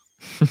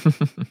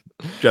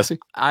 Jesse?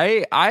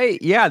 I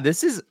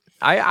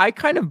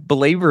kind of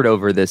belabored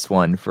over this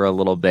one for a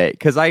little bit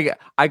because I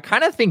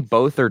kind of think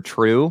both are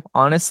true,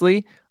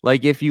 honestly.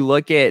 Like if you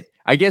look at,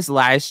 I guess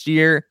last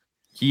year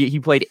he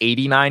played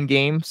 89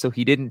 games, so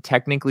he didn't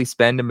technically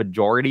spend a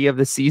majority of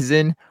the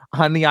season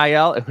on the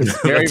IL. It was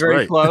very, very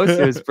right. Close.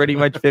 It was pretty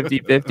much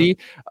 50-50.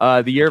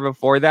 The year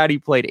before that, he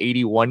played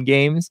 81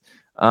 games.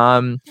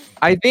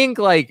 I think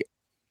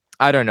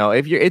I don't know,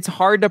 it's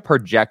hard to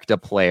project a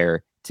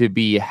player to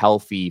be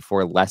healthy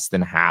for less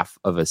than half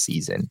of a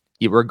season,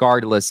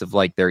 regardless of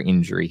their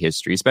injury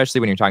history,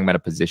 especially when you're talking about a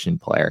position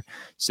player.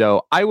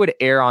 So I would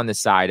err on the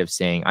side of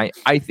saying,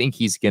 I think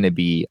he's going to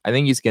be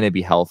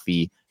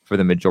healthy for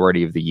the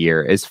majority of the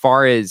year. As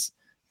far as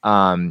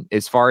how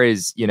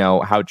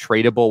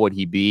tradable would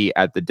he be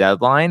at the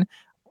deadline?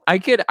 I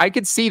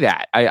could see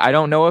that. I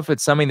don't know if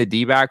it's something the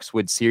D-backs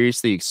would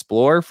seriously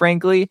explore,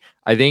 frankly.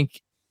 I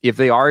think if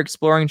they are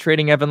exploring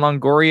trading Evan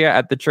Longoria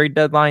at the trade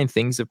deadline,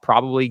 things have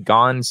probably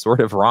gone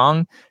sort of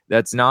wrong.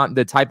 That's not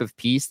the type of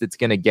piece that's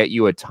going to get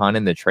you a ton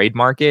in the trade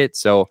market.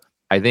 So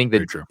I think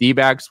the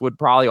D-backs would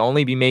probably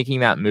only be making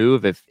that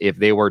move if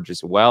they were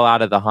just well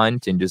out of the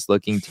hunt and just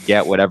looking to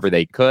get whatever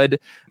they could,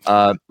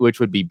 which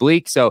would be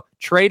bleak. So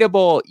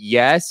tradable,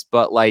 yes,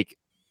 but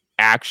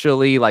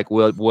actually,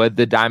 would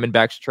the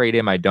Diamondbacks trade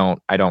him? I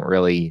don't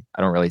really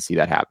see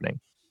that happening.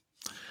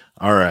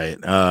 All right.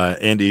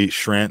 Andy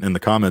Schrant in the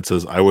comments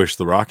says, I wish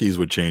the Rockies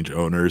would change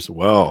owners.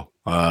 Well,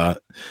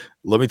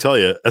 let me tell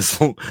you,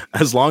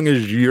 as long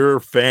as your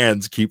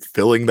fans keep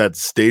filling that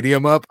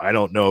stadium up, I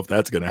don't know if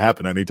that's going to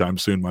happen anytime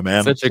soon, my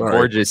man. Such a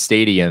gorgeous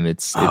stadium.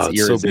 It's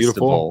irresistible. So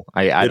beautiful.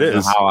 I don't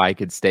know how I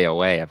could stay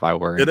away if I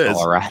were in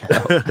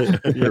Colorado.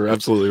 You're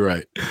absolutely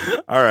right.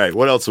 All right.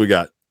 What else we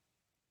got?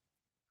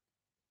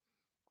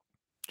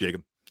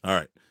 Jacob. All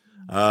right.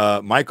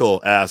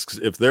 Michael asks,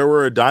 if there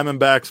were a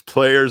Diamondbacks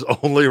players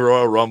only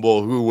Royal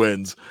Rumble, who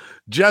wins?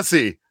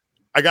 Jesse,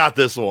 I got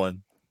this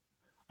one.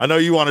 I know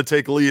you want to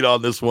take lead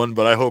on this one,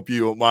 but I hope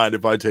you don't mind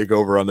if I take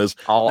over on this.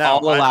 I'll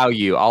allow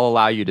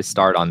you to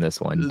start on this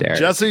one, Derek.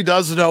 Jesse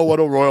does know what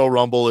a Royal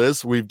Rumble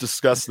is. We've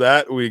discussed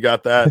that. We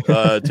got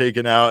that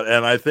taken out.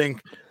 And I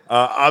think,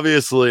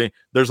 obviously,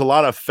 there's a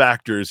lot of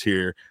factors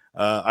here.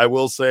 I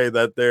will say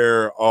that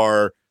there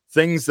are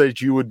things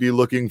that you would be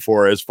looking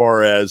for as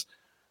far as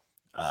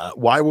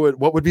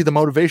what would be the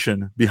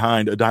motivation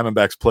behind a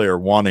Diamondbacks player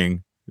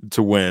wanting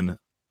to win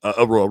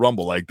a Royal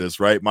Rumble like this,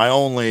 right? My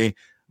only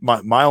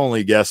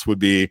guess would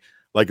be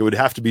like it would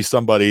have to be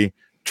somebody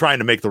trying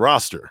to make the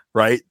roster,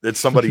 right? It's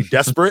somebody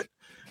desperate.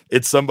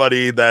 It's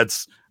somebody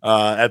that's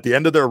at the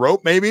end of their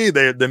rope. Maybe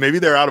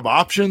they're out of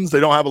options. They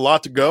don't have a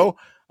lot to go.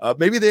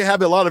 Maybe they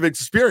have a lot of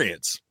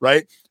experience,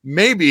 right?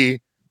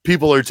 Maybe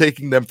people are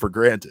taking them for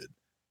granted,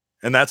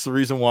 and that's the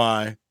reason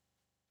why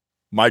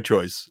my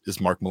choice is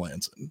Mark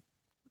Melancon.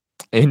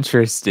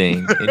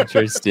 Interesting.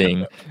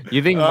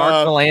 You think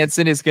Mark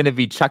Melancon is going to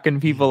be chucking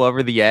people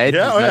over the edge?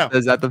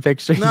 Is that the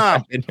picture you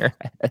have in your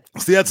head?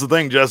 See, that's the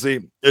thing,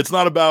 Jesse. It's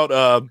not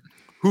about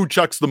who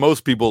chucks the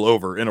most people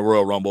over in a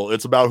Royal Rumble.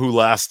 It's about who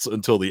lasts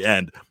until the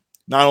end.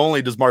 Not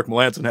only does Mark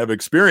Melancon have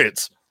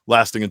experience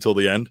lasting until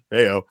the end,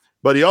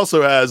 but he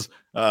also has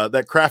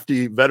that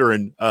crafty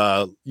veteran,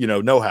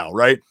 know-how,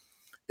 right?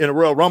 In a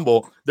Royal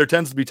Rumble, there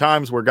tends to be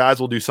times where guys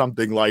will do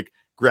something like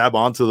grab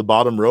onto the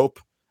bottom rope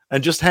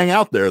and just hang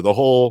out there the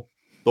whole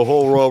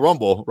Royal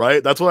Rumble,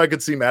 right? That's what I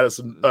could see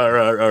Madison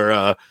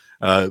or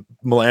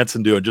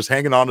Melancon doing, just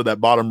hanging onto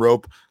that bottom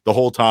rope the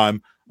whole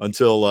time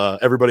until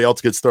everybody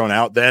else gets thrown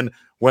out. Then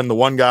when the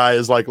one guy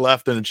is like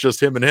left and it's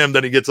just him and him,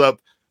 then he gets up,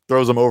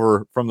 throws him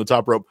over from the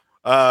top rope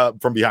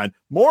from behind.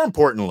 More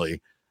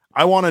importantly,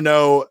 I want to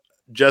know,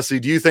 Jesse,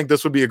 do you think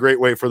this would be a great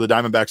way for the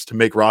Diamondbacks to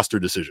make roster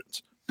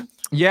decisions?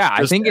 Yeah,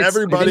 I think it's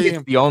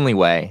the only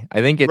way.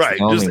 I think it's right.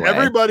 The only just way.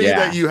 Everybody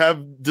that you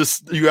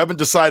haven't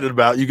decided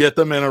about, you get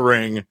them in a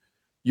ring,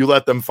 you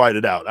let them fight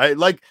it out.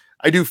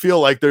 I do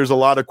feel like there's a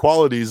lot of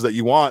qualities that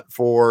you want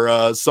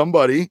for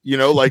somebody,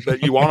 like that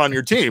you want on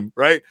your team,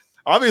 right?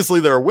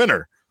 Obviously, they're a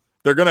winner.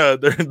 They're gonna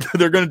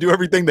do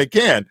everything they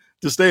can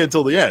to stay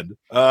until the end.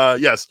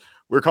 Yes,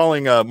 we're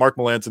calling Mark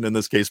Melancon in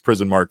this case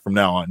Prison Mark from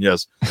now on.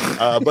 Yes,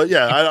 but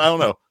yeah, I don't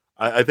know.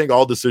 I think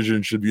all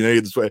decisions should be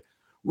made this way.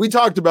 We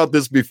talked about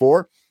this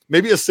before.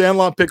 Maybe a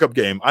Sandlot pickup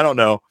game. I don't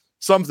know.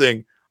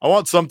 Something. I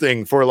want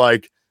something for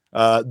like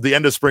the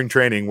end of spring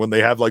training when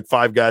they have like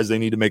 5 guys they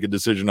need to make a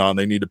decision on.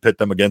 They need to pit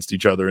them against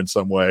each other in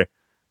some way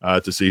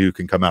to see who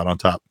can come out on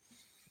top.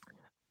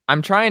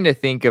 I'm trying to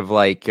think of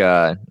like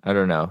I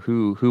don't know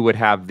who would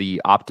have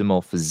the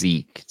optimal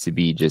physique to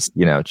be just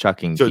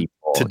chucking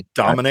people to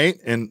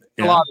dominate, and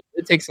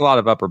it takes a lot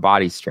of upper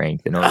body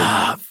strength in order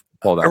to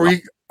pull that. Are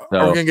we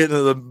gonna get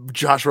into the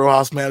Josh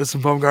Rojas,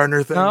 Madison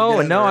Bumgarner thing? No,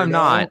 I'm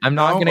not. I'm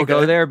not gonna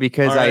go there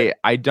because right.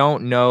 I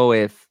don't know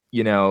if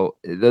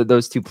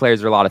those two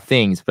players are a lot of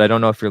things, but I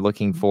don't know if you're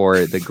looking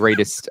for the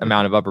greatest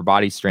amount of upper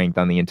body strength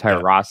on the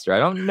entire roster. I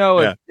don't know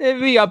if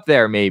it'd be up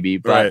there maybe,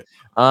 but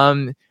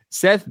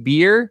Seth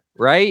Beer,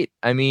 right?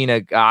 I mean, a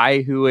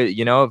guy who,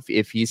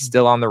 if he's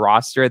still on the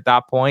roster at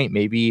that point,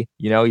 maybe,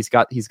 he's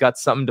got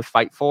something to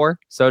fight for,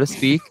 so to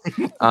speak.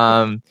 So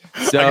I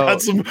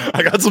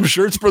got some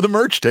shirts for the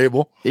merch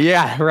table.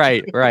 Yeah,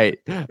 right.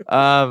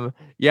 So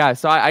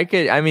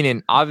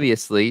and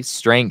obviously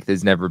strength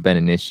has never been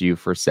an issue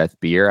for Seth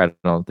Beer. I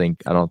don't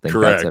think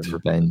Correct. That's ever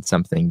been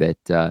something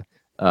that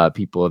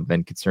people have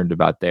been concerned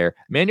about there.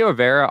 Manuel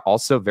Rivera,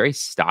 also very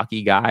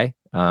stocky guy,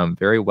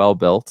 very well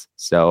built.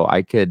 So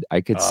I could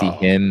see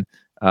him.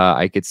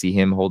 I could see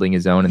him holding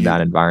his own in that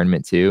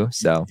environment too.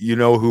 So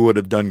who would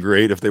have done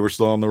great if they were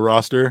still on the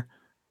roster?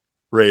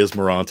 Reyes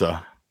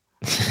Maranta.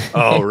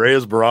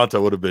 Reyes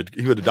Maranta would have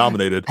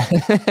dominated.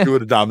 He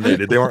would have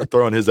dominated. They weren't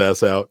throwing his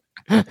ass out.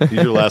 He's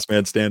your last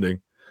man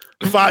standing.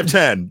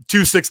 5'10",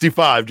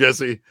 265,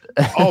 Jesse.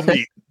 All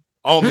meat.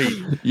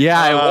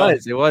 Yeah,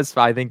 it was.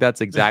 I think that's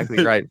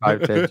exactly right.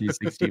 5'10",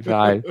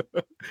 265.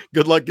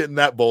 Good luck getting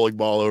that bowling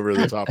ball over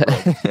the top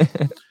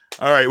rope.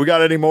 All right, we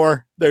got any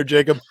more there,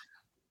 Jacob?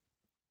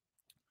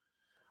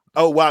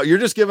 Oh, wow. You're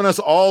just giving us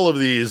all of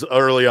these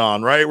early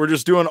on, right? We're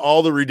just doing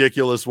all the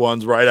ridiculous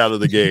ones right out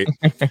of the gate.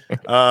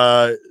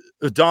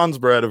 Don's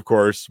bread, of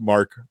course,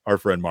 Mark, our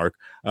friend Mark.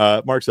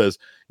 Mark says,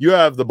 you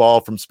have the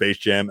ball from Space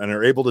Jam and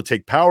are able to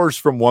take powers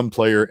from one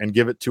player and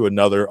give it to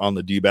another on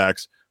the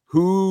D-backs.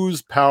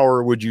 Whose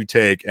power would you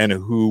take and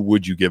who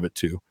would you give it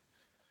to?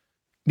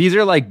 These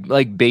are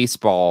like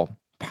baseball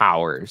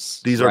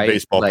powers. These are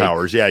baseball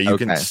powers. Yeah, you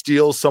can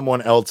steal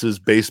someone else's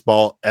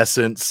baseball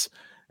essence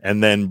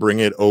and then bring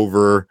it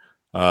over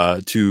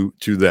to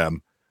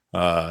them.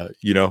 Bring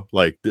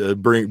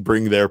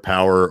their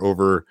power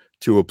over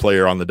to a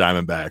player on the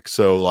Diamondbacks.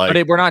 So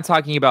but we're not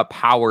talking about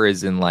power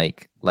as in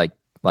like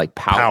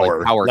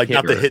power, like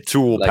not the hit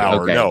tool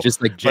power. No,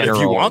 just like general. But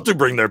if you want to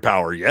bring their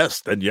power,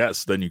 then you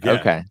can.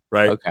 Okay,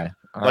 right. Okay,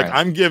 all right.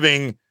 I'm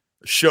giving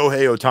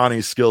Shohei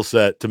Ohtani's skill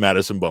set to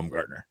Madison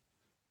Bumgarner.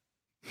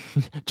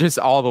 just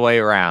all the way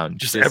around,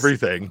 just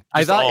everything.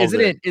 I thought,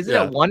 isn't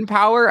it one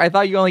power? I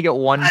thought you only get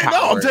one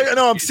power.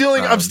 I'm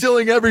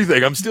stealing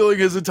everything. I'm stealing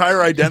his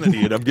entire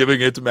identity, and I'm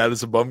giving it to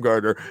Madison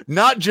Bumgarner.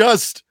 Not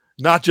just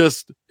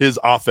his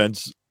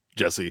offense,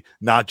 Jesse.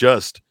 Not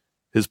just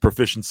his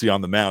proficiency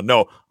on the mound.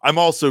 No, I'm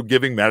also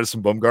giving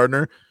Madison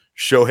Bumgarner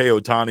Shohei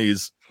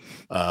Ohtani's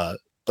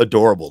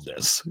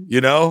adorableness,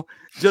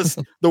 just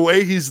the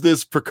way he's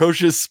this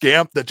precocious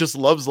scamp that just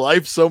loves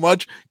life so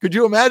much. Could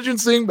you imagine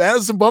seeing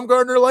Madison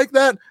Bumgarner like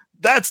that?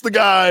 That's the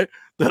guy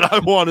that I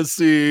want to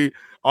see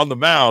on the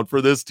mound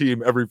for this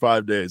team every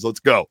 5 days. Let's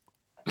go.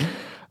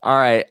 All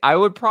right. I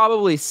would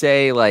probably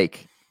say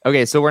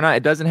okay, so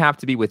it doesn't have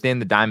to be within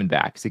the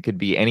Diamondbacks. It could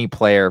be any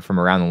player from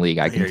around the league.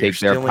 I can take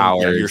their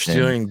powers. Yeah, you're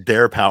stealing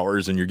their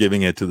powers and you're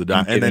giving it to the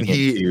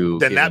Diamondbacks.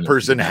 And then that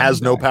person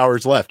has no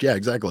powers left. Yeah,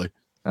 exactly.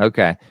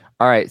 Okay.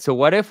 All right. So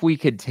what if we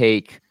could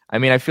take,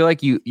 I feel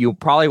like you'll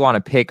probably want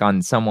to pick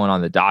on someone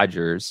on the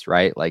Dodgers,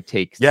 right? Like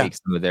take some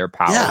of their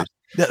powers.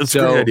 Yeah, that's a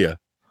great idea.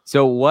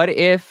 So what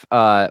if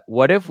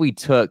we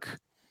took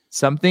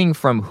something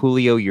from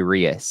Julio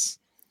Urias?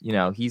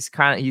 He's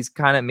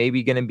kind of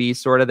maybe going to be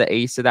sort of the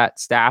ace of that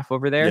staff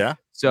over there. Yeah.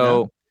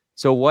 So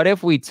what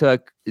if we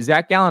took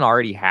Zach Gallen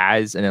already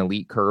has an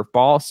elite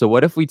curveball. So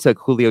what if we took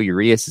Julio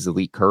Urias'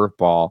 elite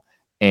curveball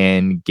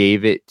and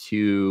gave it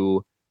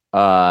to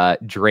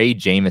Dre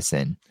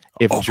Jameson?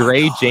 If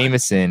Dre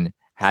Jameson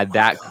had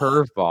that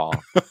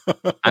curveball,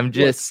 I'm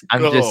just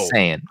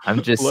saying.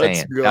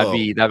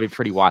 That'd be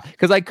pretty wild.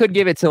 Because I could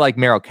give it to like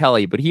Merrill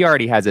Kelly, but he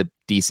already has a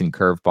decent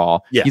curveball.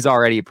 Yeah. He's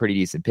already a pretty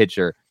decent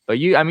pitcher. But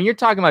you're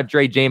talking about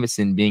Dre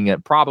Jameson being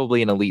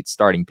probably an elite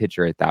starting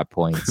pitcher at that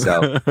point.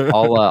 So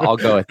I'll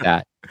go with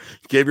that.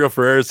 Gabriel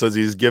Ferrer says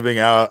he's giving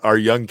out our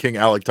young king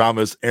Alec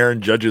Thomas Aaron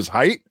Judge's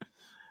height.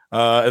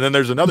 And then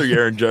there's another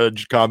Aaron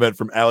Judge comment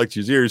from Alex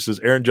Uzier who says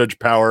Aaron Judge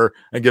power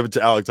and give it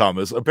to Alec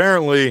Thomas.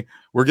 Apparently,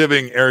 we're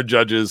giving Aaron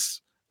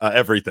Judge's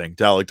everything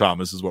to Alec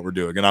Thomas is what we're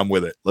doing, and I'm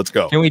with it. Let's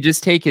go. Can we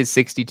just take his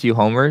 62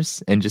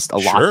 homers and just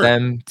allot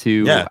them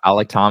to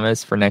Alec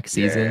Thomas for next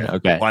season?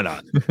 Okay. Why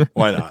not?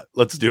 Why not?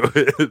 Let's do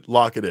it.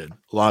 Lock it in.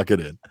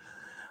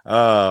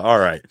 All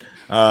right.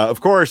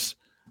 Of course,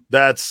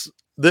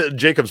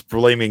 Jacob's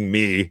blaming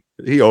me.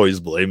 He always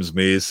blames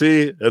me.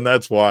 See? And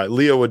that's why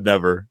Leah would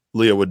never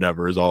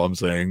is all I'm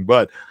saying.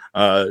 But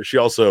she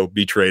also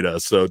betrayed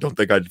us. So don't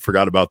think I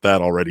forgot about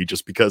that already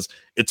just because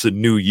it's a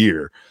new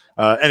year.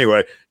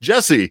 Anyway,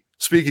 Jesse,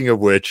 speaking of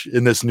which,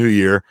 in this new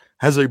year,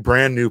 has a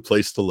brand new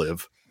place to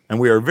live. And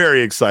we are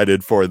very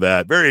excited for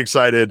that. Very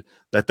excited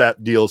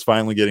that deal is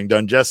finally getting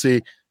done.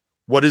 Jesse,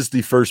 what is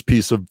the first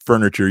piece of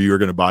furniture you are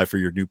going to buy for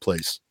your new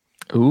place?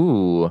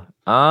 Ooh.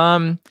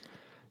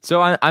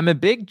 So I'm a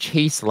big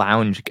Chase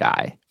Lounge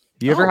guy.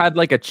 Have you ever had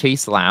like a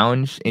Chase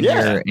Lounge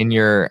in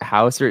your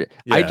house? Or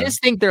I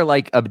just think they're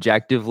like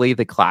objectively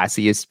the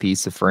classiest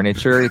piece of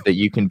furniture that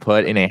you can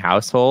put in a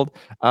household.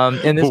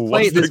 And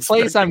this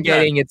place I'm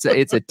getting, it's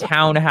a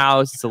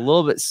townhouse. It's a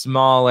little bit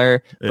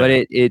smaller,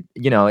 but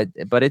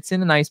but it's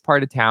in a nice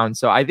part of town.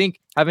 So I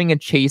think having a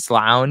Chase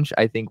Lounge,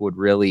 I think would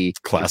really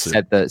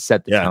set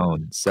the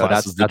tone. So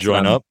that's the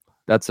join up.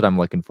 That's what I'm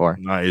looking for.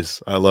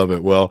 Nice. I love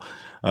it. Well,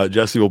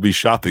 Jesse will be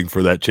shopping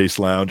for that Chase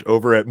Lounge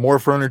over at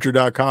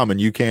morefurniture.com, and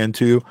you can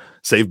too.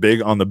 Save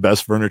big on the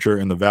best furniture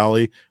in the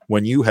Valley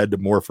when you head to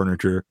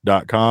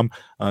morefurniture.com.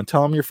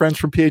 Tell them your friends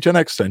from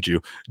PHNX sent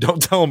you.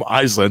 Don't tell them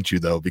I sent you,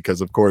 though,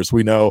 because, of course,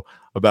 we know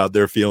about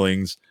their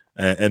feelings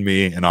and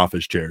me and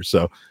office chairs.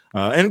 So,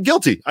 and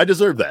guilty. I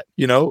deserve that.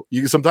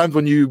 You sometimes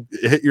when you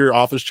hit your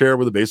office chair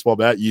with a baseball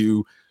bat,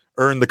 you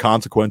earn the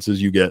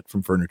consequences you get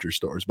from furniture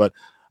stores. But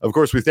of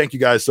course, we thank you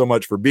guys so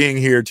much for being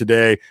here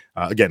today.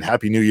 Again,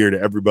 Happy New Year to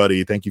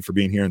everybody. Thank you for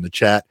being here in the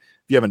chat.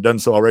 If you haven't done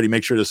so already,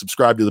 make sure to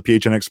subscribe to the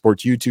PHNX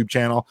Sports YouTube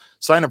channel.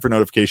 Sign up for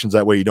notifications.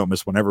 That way you don't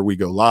miss whenever we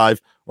go live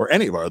or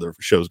any of our other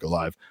shows go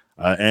live.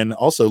 And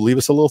also leave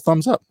us a little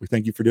thumbs up. We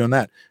thank you for doing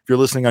that. If you're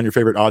listening on your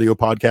favorite audio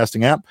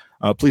podcasting app,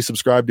 please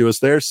subscribe to us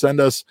there. Send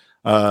us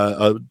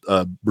a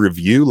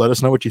review. Let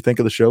us know what you think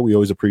of the show. We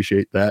always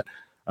appreciate that.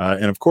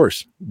 And of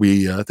course,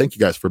 we thank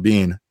you guys for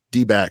being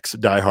D-backs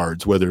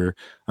diehards, whether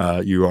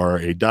you are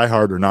a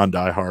diehard or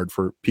non-diehard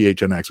for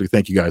PHNX. We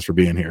thank you guys for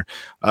being here.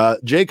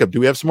 Jacob, do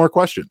we have some more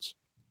questions?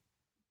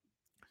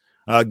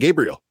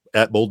 Gabriel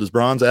at Bold as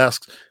Bronze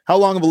asks, how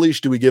long of a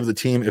leash do we give the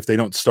team if they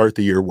don't start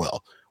the year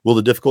well? Will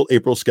the difficult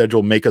April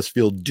schedule make us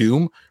feel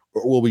doom,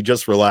 or will we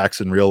just relax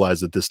and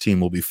realize that this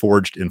team will be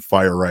forged in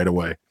fire right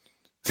away?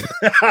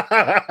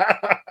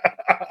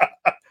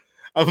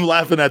 I'm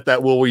laughing at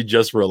that. Will we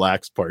just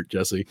relax part,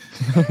 Jesse?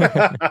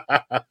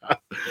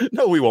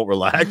 No, we won't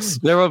relax.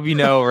 There will be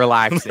no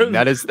relaxing.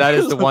 That is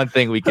the one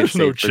thing we can say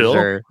no for chill.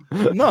 Sure.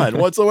 None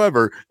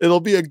whatsoever. It'll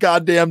be a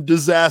goddamn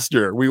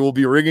disaster. We will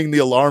be ringing the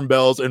alarm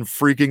bells and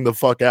freaking the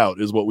fuck out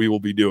is what we will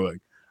be doing.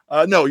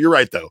 No, you're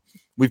right, though.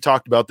 We've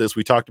talked about this.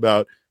 We talked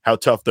about how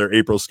tough their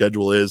April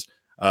schedule is,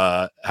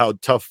 how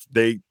tough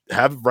they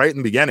have right in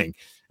the beginning.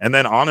 And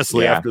then,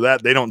 honestly, after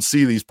that, they don't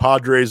see these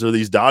Padres or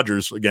these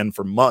Dodgers again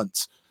for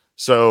months.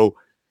 So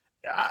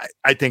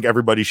I think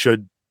everybody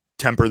should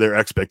temper their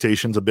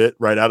expectations a bit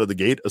right out of the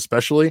gate,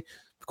 especially.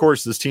 Of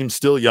course, this team's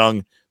still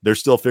young. They're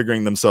still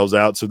figuring themselves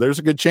out. So there's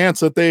a good chance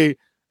that they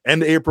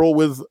end April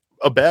with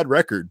a bad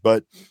record,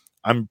 but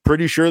I'm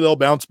pretty sure they'll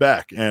bounce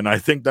back. And I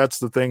think that's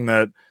the thing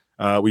that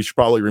we should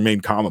probably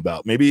remain calm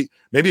about. Maybe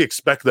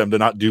expect them to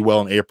not do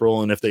well in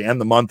April. And if they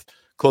end the month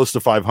close to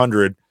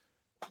 500,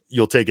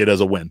 you'll take it as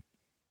a win.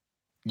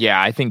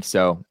 Yeah, I think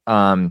so.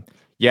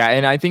 Yeah,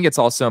 and I think it's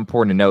also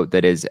important to note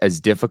that as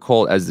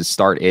difficult as the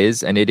start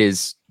is, and it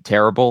is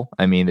terrible.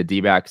 I mean, the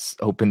D-backs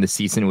opened the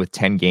season with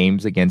 10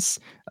 games against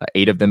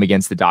 8 of them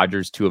against the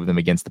Dodgers, 2 of them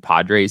against the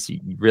Padres. You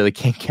really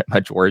can't get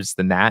much worse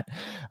than that.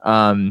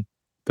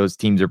 Those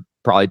teams are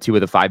probably 2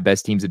 of the 5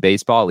 best teams of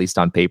baseball, at least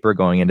on paper,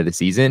 going into the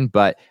season.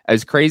 But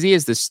as crazy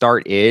as the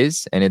start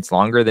is, and it's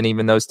longer than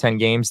even those 10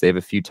 games, they have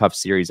a few tough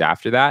series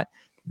after that.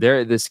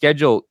 The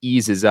schedule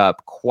eases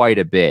up quite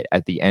a bit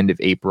at the end of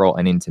April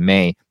and into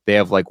May. They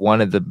have like one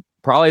of the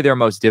probably their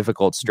most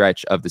difficult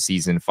stretch of the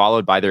season,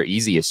 followed by their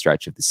easiest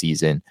stretch of the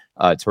season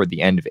toward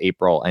the end of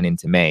April and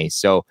into May.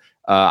 So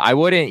I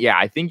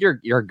think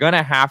you're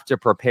gonna have to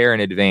prepare in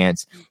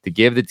advance to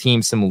give the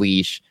team some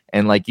leash.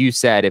 And like you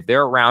said, if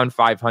they're around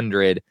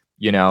 500,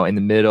 in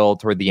the middle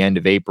toward the end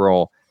of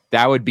April,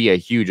 that would be a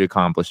huge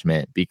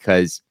accomplishment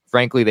because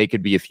frankly, they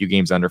could be a few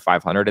games under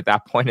 500 at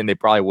that point, and they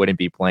probably wouldn't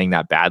be playing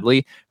that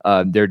badly.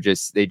 They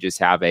just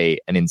have an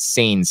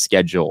insane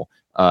schedule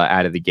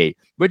out of the gate,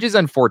 which is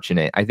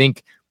unfortunate. I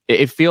think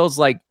it feels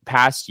like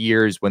past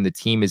years when the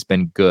team has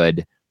been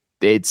good,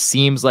 it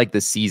seems like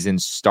the season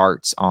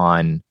starts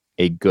on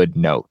a good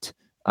note.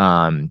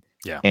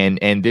 Yeah.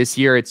 And this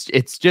year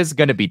it's just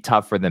going to be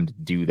tough for them to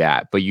do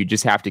that. But you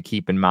just have to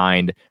keep in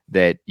mind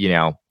that,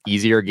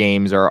 easier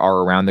games are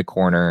around the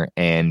corner,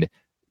 and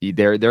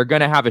they're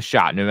going to have a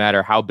shot no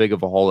matter how big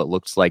of a hole it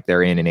looks like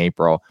they're in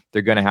April.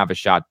 They're going to have a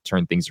shot to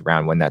turn things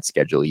around when that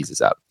schedule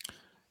eases up.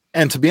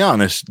 And to be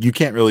honest, you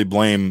can't really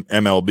blame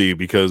MLB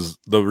because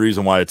the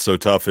reason why it's so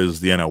tough is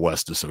the NL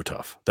West is so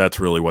tough. That's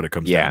really what it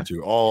comes down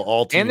to.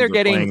 All teams, and they're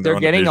getting they're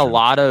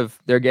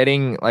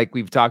getting, like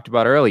we've talked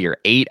about earlier,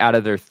 8 out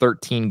of their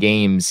 13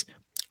 games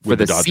for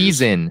the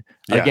season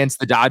against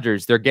the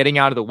Dodgers. They're getting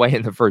out of the way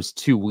in the first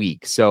 2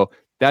 weeks. So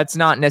that's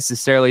not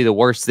necessarily the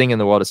worst thing in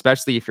the world,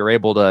 especially if you're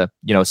able to,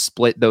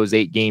 split those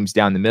 8 games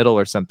down the middle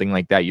or something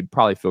like that. You'd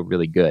probably feel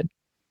really good.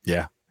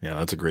 Yeah,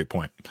 that's a great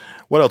point.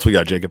 What else we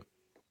got, Jacob?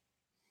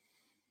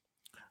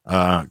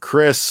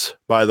 Chris,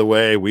 by the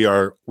way, we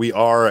are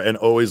and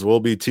always will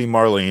be Team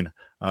Marlene.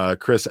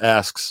 Chris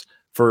asks,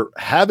 for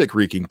havoc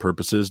wreaking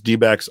purposes,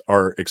 D-backs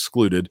are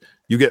excluded.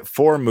 You get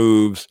 4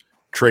 moves,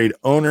 trade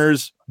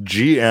owners,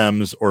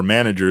 GMs, or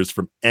managers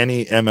from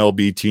any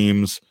MLB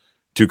teams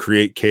to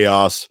create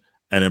chaos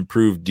and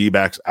improve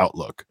D-backs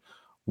outlook.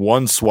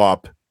 1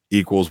 swap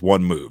equals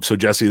 1 move. So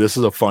Jesse, this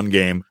is a fun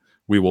game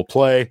we will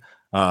play.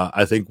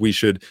 I think we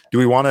should, do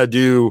we want to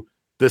do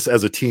this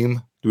as a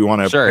team? Do we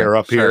want to pair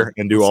up here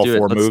and do all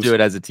 4 moves? Let's do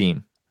it as a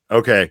team.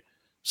 Okay.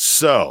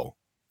 So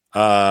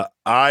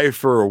I,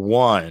 for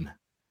one,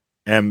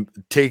 am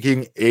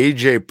taking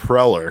AJ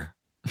Preller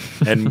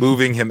and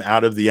moving him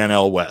out of the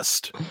NL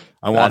West.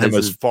 I want him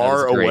as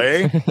far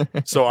away.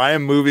 So I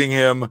am moving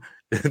him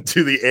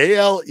to the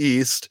AL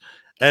East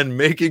and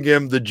making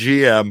him the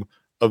GM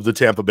of the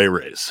Tampa Bay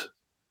Rays.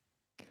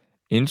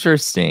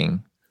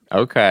 Interesting.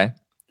 Okay.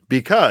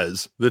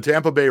 Because the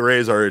Tampa Bay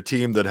Rays are a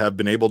team that have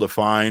been able to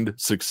find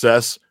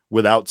success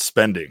without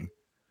spending.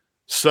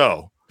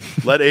 So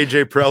let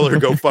AJ Preller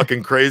go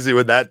fucking crazy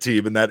with that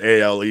team in that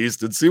AL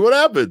East and see what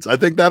happens. I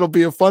think that'll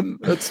be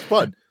that's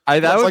fun.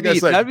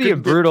 That'd be a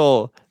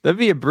brutal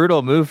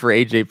move for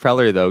AJ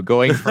Preller though,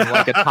 going from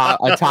like a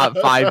top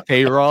 5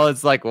 payroll.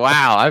 It's like,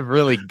 wow, I've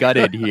really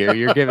gutted here.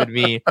 You're giving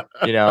me,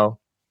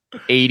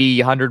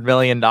 $80-100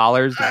 million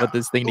to put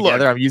this thing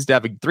together. I'm used to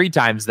having 3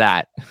 times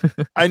that.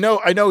 I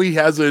know he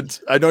hasn't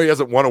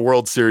won a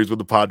World Series with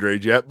the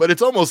Padres yet, but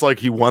it's almost like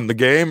he won the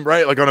game,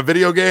 right? Like on a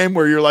video game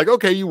where you're like,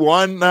 okay, you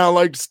won, now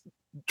like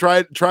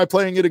try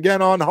playing it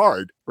again on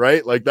hard,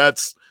 right? Like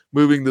that's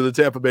moving to the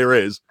Tampa Bay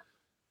Rays.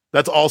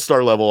 That's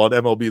all-star level on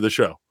MLB The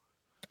Show.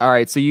 All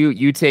right, so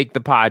you take the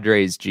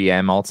Padres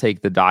GM, I'll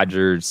take the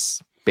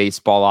Dodgers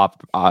baseball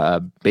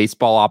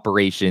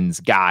operations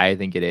guy, I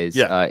think it is.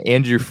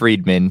 Andrew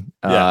Friedman.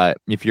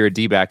 If you're a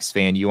D-backs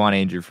fan, you want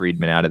Andrew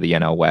Friedman out of the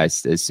NL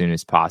West as soon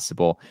as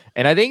possible.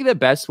 And I think the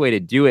best way to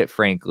do it,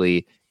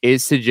 frankly,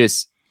 is to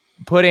just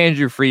put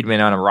Andrew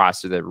Friedman on a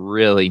roster that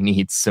really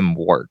needs some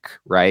work,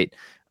 right?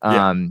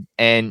 And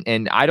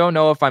I don't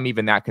know if I'm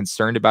even that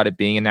concerned about it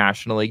being a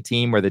National League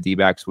team where the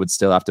D-backs would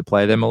still have to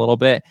play them a little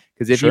bit.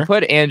 Because if you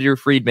put Andrew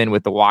Friedman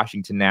with the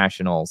Washington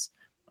Nationals,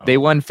 they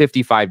won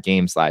 55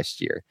 games last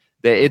year.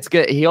 It's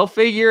good. He'll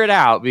figure it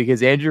out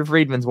because Andrew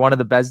Friedman's one of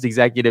the best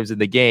executives in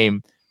the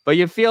game. But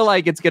you feel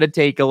like it's going to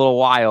take a little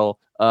while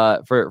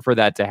for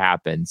that to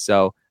happen.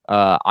 So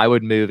I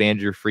would move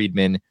Andrew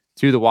Friedman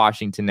to the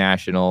Washington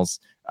Nationals.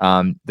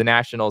 The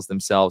Nationals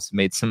themselves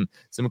made some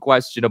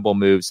questionable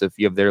moves. So if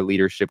you have their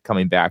leadership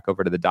coming back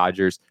over to the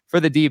Dodgers, for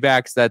the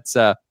D-backs, that's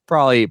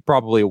probably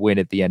a win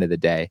at the end of the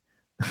day.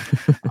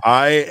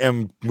 I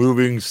am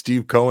moving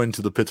Steve Cohen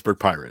to the Pittsburgh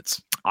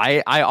Pirates.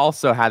 I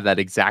also had that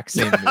exact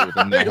same move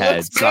in my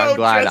head. So I'm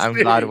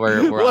glad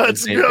we're on the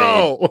same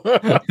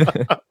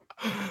page.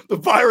 The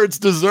Pirates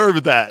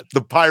deserve that.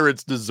 The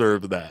Pirates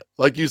deserve that.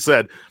 Like you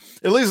said,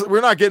 at least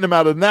we're not getting him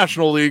out of the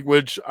National League,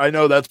 which I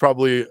know that's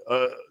probably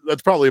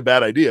a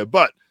bad idea,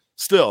 but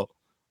still,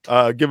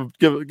 give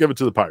it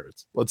to the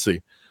Pirates. Let's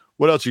see.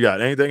 What else you got?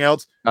 Anything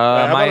else?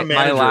 How about a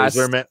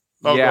manager?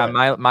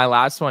 My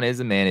last one is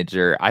a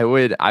manager. I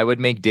would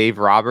make Dave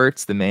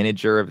Roberts the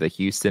manager of the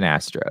Houston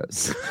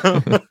Astros.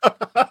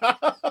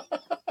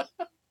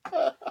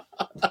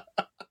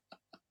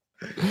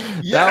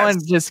 Yes! That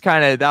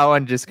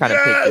one just kind of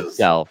picked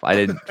itself. I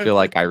didn't feel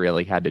like I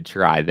really had to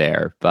try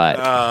there, but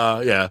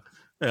yeah.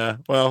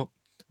 Well,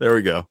 there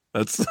we go.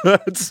 That's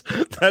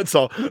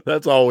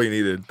all we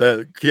needed.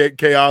 That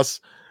chaos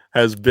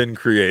has been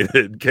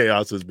created.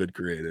 Chaos has been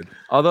created.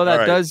 Although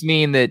that does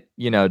mean that,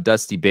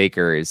 Dusty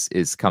Baker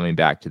is coming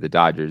back to the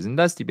Dodgers, and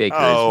Dusty Baker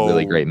is a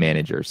really great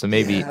manager. So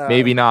maybe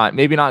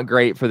not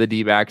great for the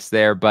D-backs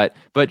there, but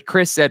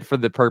Chris said for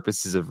the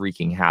purposes of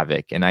wreaking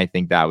havoc, and I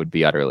think that would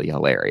be utterly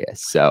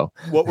hilarious. So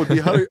what would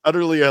be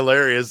utterly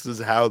hilarious is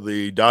how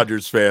the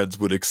Dodgers fans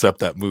would accept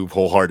that move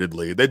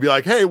wholeheartedly. They'd be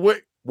like, "Hey,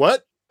 wait,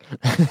 what?"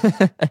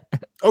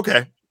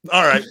 Okay.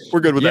 All right,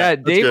 we're good with that.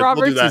 Yeah, Dave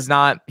Roberts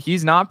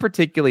he's not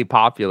particularly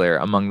popular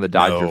among the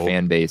Dodger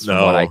fan base from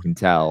what I can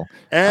tell.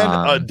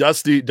 And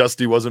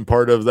Dusty wasn't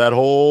part of that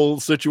whole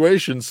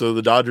situation, so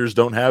the Dodgers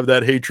don't have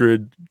that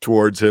hatred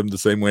towards him the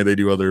same way they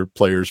do other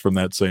players from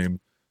that same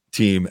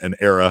team and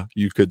era,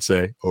 you could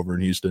say, over in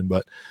Houston.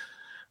 But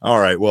all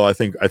right, well, I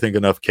think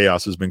enough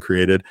chaos has been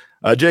created.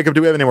 Jacob,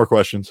 do we have any more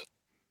questions?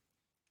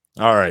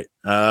 All right.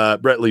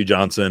 Brett Lee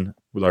Johnson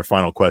with our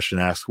final question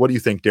asks, what do you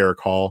think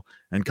Derek Hall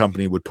and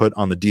company would put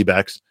on the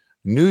D-backs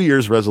New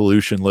Year's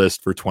resolution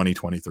list for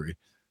 2023?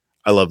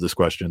 I love this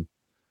question.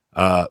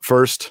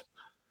 First,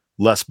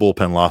 less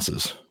bullpen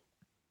losses.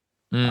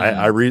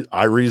 I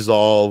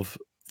resolve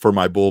for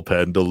my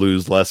bullpen to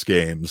lose less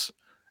games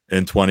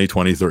in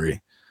 2023.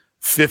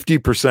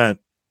 50%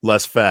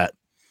 less fat,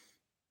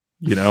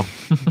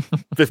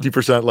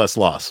 50% less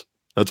loss.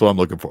 That's what I'm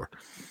looking for.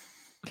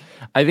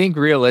 I think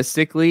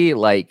realistically,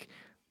 like,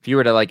 if you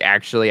were to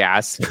actually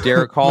ask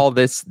Derek Hall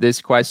this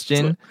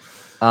question,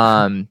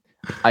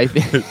 I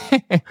think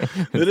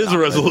it is a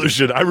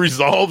resolution. I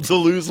resolve to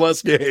lose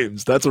less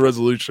games. That's a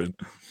resolution.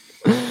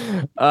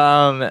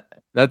 Isn't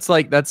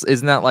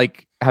that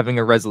like having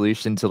a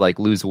resolution to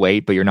lose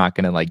weight, but you're not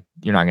gonna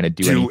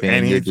do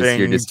anything.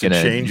 You're just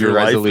gonna change your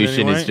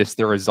resolution is just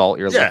the result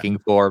you're looking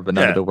for, but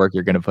none of the work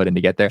you're gonna put in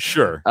to get there.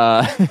 Sure.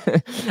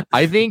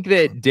 I think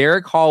that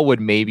Derek Hall would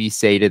maybe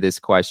say to this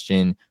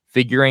question,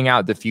 figuring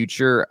out the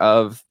future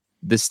of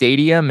the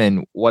stadium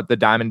and what the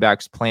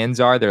Diamondbacks' plans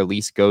are. Their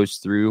lease goes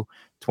through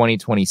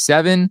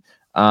 2027.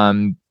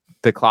 The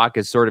clock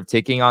is sort of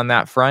ticking on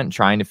that front,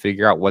 trying to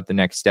figure out what the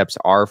next steps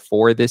are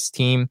for this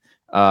team.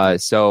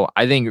 So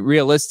I think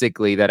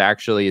realistically, that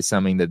actually is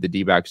something that the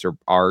D-backs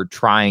are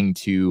trying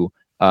to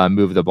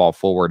move the ball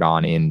forward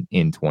on in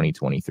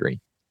 2023.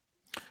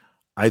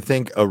 I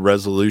think a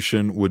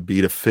resolution would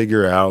be to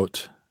figure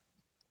out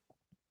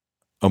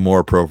a more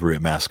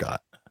appropriate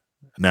mascot.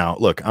 Now,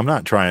 look, I'm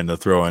not trying to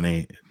throw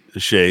any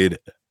shade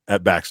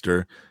at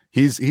Baxter.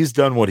 He's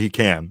done what he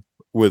can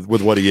with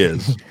what he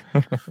is.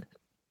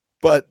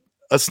 But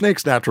a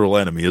snake's natural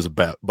enemy is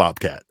a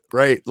bobcat,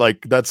 right?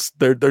 Like that's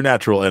their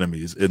natural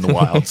enemies in the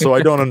wild. So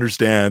I don't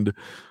understand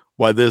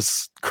why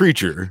this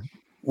creature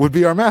would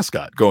be our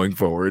mascot going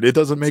forward. It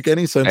doesn't make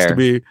any sense to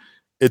me.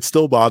 It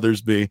still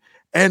bothers me.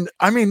 And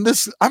I mean,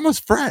 I'm his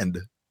friend.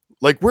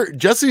 Like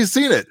Jesse's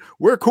seen it.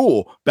 We're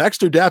cool.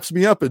 Baxter daps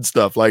me up and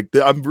stuff. Like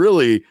I'm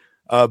really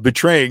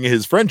betraying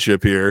his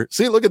friendship here.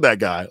 See, look at that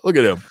guy. Look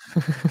at him.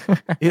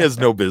 He has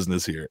no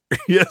business here.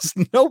 He has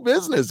no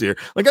business here.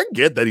 Like, I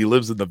get that he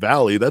lives in the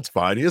valley. That's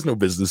fine. He has no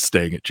business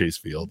staying at Chase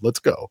Field. Let's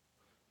go.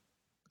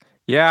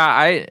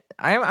 Yeah,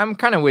 I'm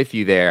kind of with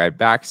you there.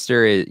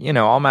 Baxter,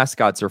 all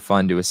mascots are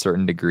fun to a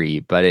certain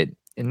degree, but it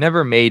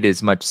never made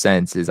as much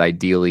sense as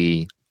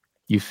ideally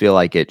you feel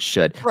like it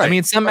should. Right, I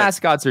mean, some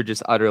mascots are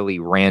just utterly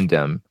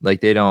random.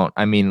 Like they don't.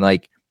 I mean,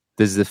 like,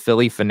 does the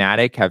Philly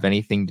Fanatic have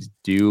anything to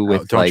do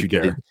with don't you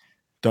dare.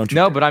 Don't you?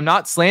 No, dare. But I'm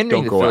not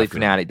slandering the Philly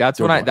Fanatic. That's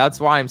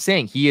why I'm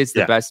saying he is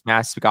the best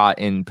mascot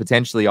in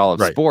potentially all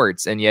of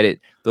sports, and yet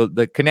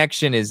the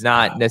connection is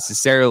not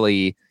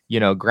necessarily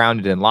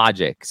grounded in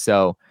logic.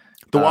 So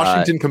the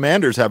Washington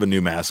Commanders have a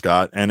new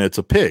mascot, and it's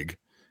a pig.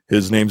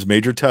 His name's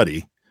Major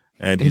Tuddy,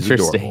 and he's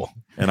adorable,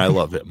 and I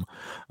love him.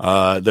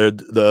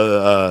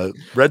 The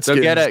Redskins.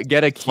 So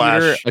get a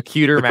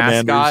cuter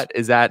mascot.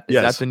 Is that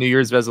the New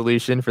Year's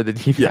resolution for the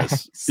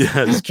D-backs?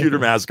 Yes, cuter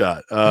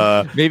mascot.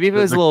 Maybe if it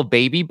was a little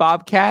baby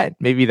bobcat,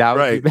 maybe that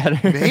would be better.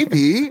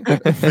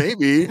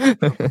 maybe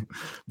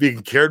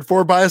being cared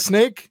for by a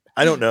snake.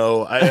 I don't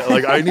know.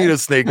 I need a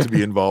snake to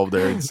be involved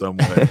there in some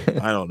way.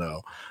 I don't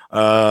know.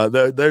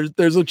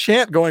 There's a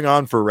chant going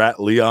on for Rat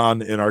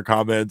Leon in our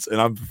comments,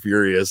 and I'm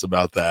furious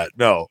about that.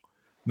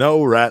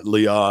 No Rat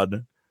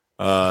Leon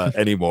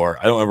anymore.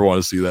 I don't ever want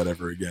to see that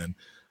ever again.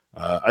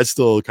 I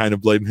still kind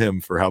of blame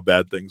him for how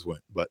bad things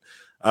went, but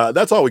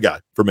that's all we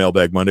got for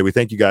Mailbag Monday. We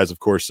thank you guys, of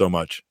course, so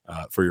much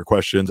for your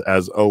questions.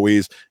 As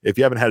always, if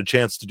you haven't had a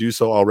chance to do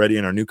so already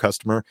and are a new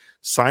customer,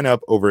 sign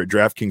up over at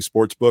DraftKings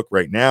Sportsbook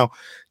right now.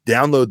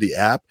 Download the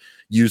app.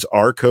 Use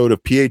our code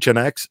of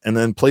PHNX and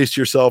then place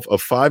yourself a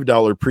 $5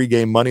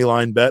 pregame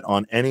moneyline bet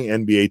on any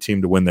NBA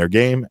team to win their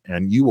game,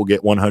 and you will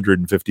get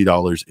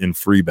 $150 in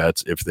free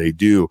bets if they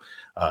do.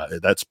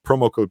 That's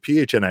promo code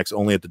PHNX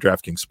only at the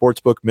DraftKings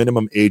Sportsbook.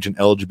 Minimum age and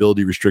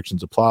eligibility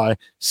restrictions apply.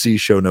 See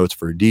show notes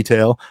for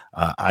detail.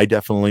 I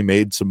definitely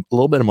made a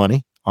little bit of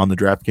money on the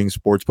DraftKings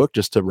Sportsbook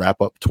just to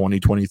wrap up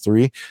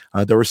 2023.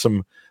 There were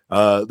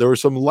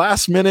some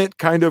last minute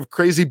kind of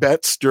crazy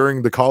bets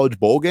during the college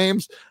bowl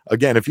games.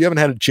 Again, if you haven't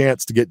had a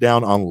chance to get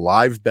down on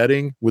live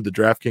betting with the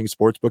DraftKings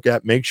Sportsbook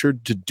app, make sure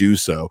to do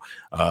so.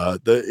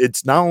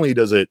 It's not only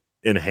does it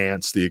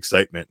enhance the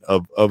excitement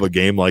of a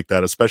game like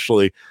that,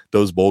 especially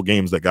those bowl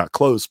games that got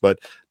close, but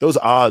those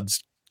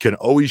odds can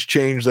always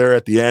change there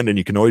at the end, and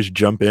you can always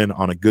jump in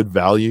on a good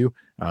value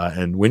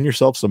and win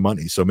yourself some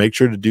money. So make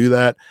sure to do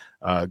that.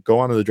 Go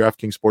onto the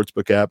DraftKings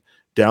Sportsbook app,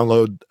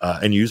 download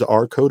and use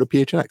our code of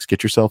PHNX.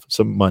 Get yourself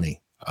some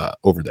money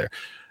over there.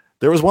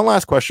 There was one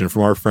last question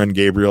from our friend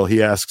Gabriel.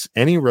 He asks,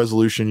 any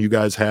resolution you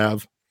guys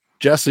have?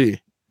 Jesse,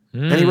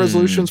 any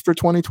resolutions for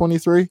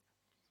 2023?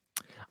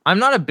 I'm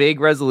not a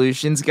big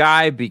resolutions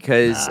guy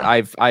because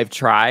I've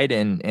tried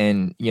and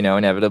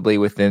inevitably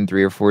within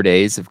 3 or 4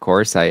 days, of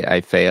course, I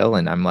fail,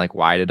 and I'm like,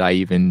 why did I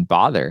even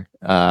bother?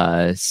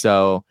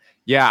 So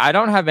yeah, I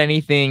don't have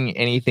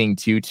anything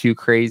too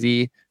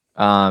crazy.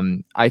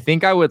 I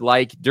think I would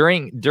like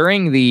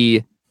during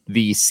the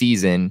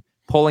season,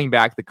 pulling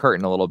back the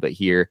curtain a little bit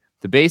here,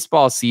 the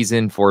baseball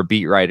season for a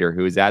beat writer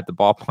who is at the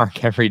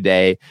ballpark every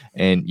day.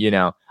 And,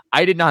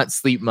 I did not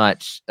sleep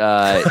much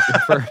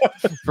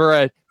for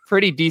a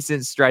pretty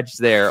decent stretch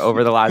there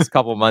over the last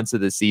couple months of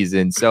the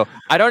season. So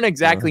I don't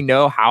exactly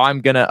know how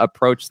I'm going to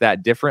approach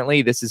that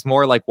differently. This is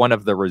more like one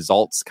of the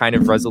results kind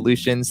of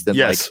resolutions than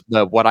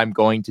what I'm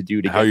going to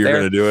do to how get you're there.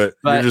 Going to do it.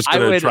 But you're just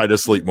going to try to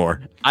sleep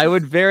more. I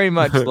would very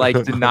much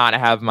like to not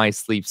have my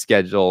sleep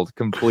schedule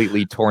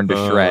completely torn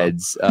to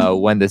shreds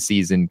when the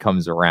season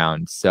comes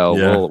around.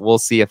 So we'll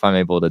see if I'm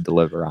able to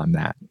deliver on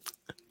that.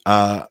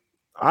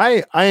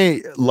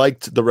 I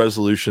liked the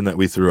resolution that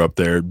we threw up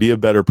there, be a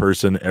better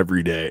person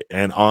every day.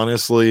 And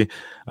honestly,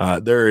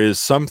 there is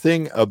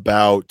something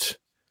about,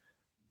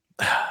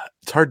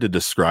 it's hard to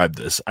describe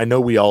this. I know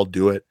we all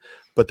do it,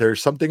 but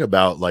there's something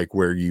about like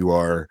where you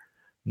are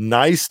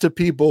nice to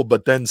people,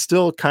 but then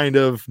still kind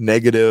of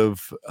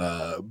negative,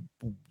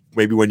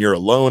 maybe when you're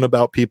alone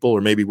about people, or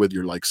maybe with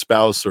your like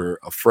spouse or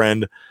a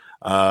friend.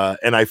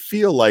 And I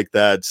feel like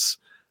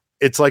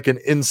it's like an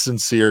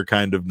insincere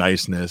kind of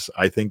niceness.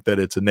 I think that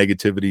it's a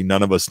negativity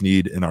none of us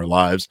need in our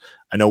lives.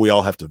 I know we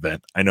all have to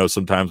vent. I know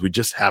sometimes we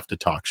just have to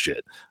talk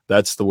shit.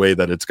 That's the way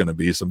that it's going to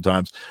be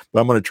sometimes.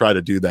 But I'm going to try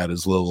to do that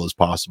as little as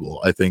possible.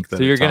 I think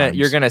that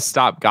you're gonna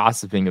stop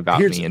gossiping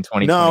about me in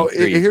 2023. No,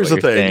 here's the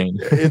thing.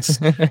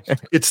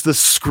 It's the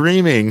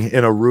screaming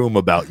in a room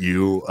about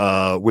you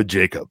with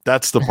Jacob.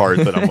 That's the part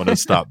that I'm going to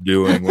stop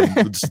doing when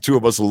it's two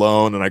of us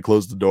alone and I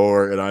close the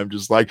door and I'm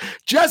just like,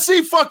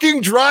 Jesse fucking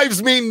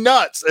drives me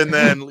nuts. And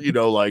then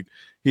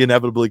he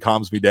inevitably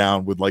calms me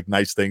down with like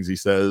nice things he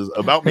says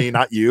about me,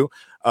 not you.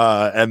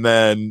 And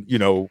then,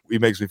 he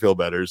makes me feel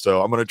better.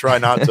 So I'm going to try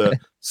not to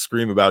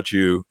scream about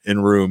you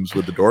in rooms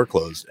with the door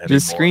closed anymore.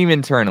 Just scream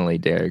internally,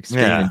 Derek.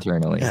 Scream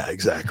internally. Yeah,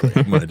 exactly.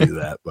 I'm going to do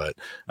that. But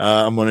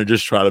I'm going to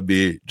just try to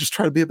be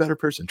a better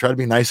person. Try to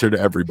be nicer to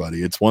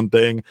everybody. It's one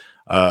thing,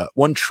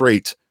 one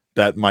trait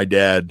that my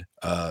dad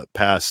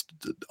passed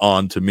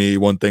on to me.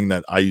 One thing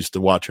that I used to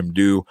watch him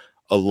do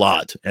a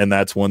lot. And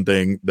that's one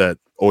thing that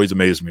always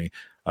amazed me.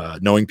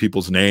 Knowing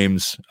people's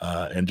names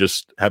and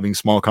just having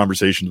small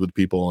conversations with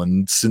people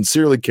and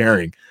sincerely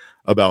caring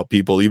about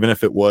people, even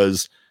if it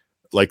was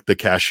like the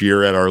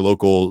cashier at our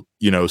local,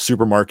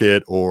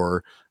 supermarket,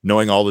 or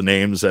knowing all the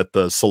names at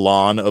the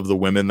salon of the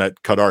women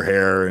that cut our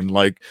hair, and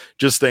like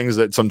just things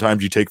that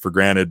sometimes you take for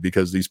granted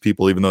because these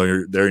people, even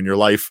though they're in your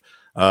life,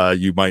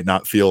 you might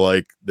not feel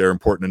like they're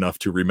important enough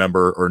to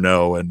remember or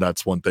know. And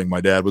that's one thing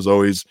my dad was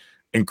always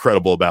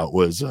incredible about,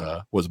 was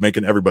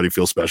making everybody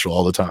feel special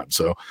all the time.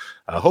 So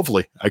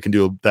hopefully I can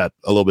do that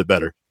a little bit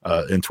better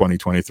in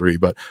 2023.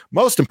 But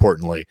most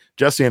importantly,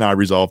 Jesse and I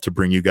resolved to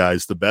bring you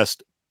guys the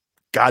best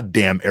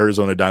goddamn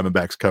Arizona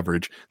Diamondbacks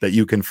coverage that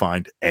you can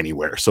find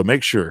anywhere. So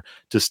make sure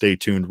to stay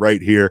tuned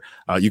right here.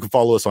 You can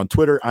follow us on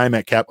Twitter. I'm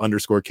at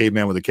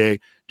cap_caveman with a K.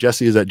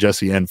 Jesse is at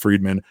Jesse N.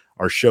 Friedman.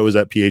 Our show is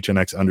at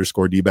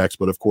PHNX_DBacks.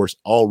 But of course,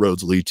 all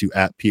roads lead to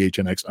at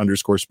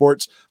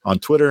PHNX_sports on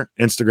Twitter,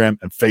 Instagram,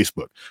 and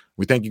Facebook.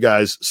 We thank you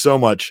guys so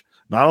much,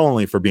 not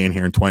only for being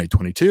here in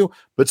 2022,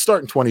 but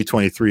starting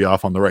 2023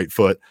 off on the right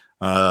foot.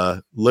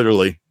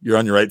 Literally, you're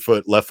on your right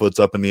foot, left foot's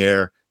up in the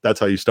air. That's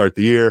how you start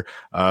the year.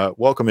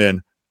 Welcome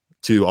in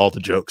to all the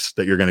jokes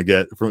that you're going to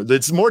get.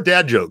 It's more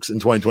dad jokes in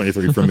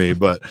 2023 for me.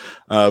 But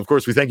of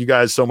course, we thank you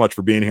guys so much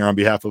for being here on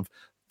behalf of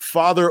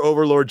Father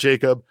Overlord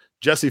Jacob,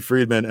 Jesse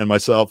Friedman, and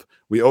myself.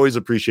 We always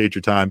appreciate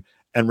your time.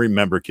 And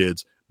remember,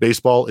 kids,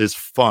 baseball is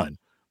fun,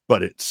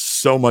 but it's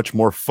so much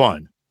more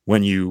fun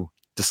when you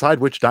decide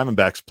which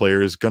Diamondbacks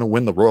player is going to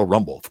win the Royal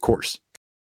Rumble, of course.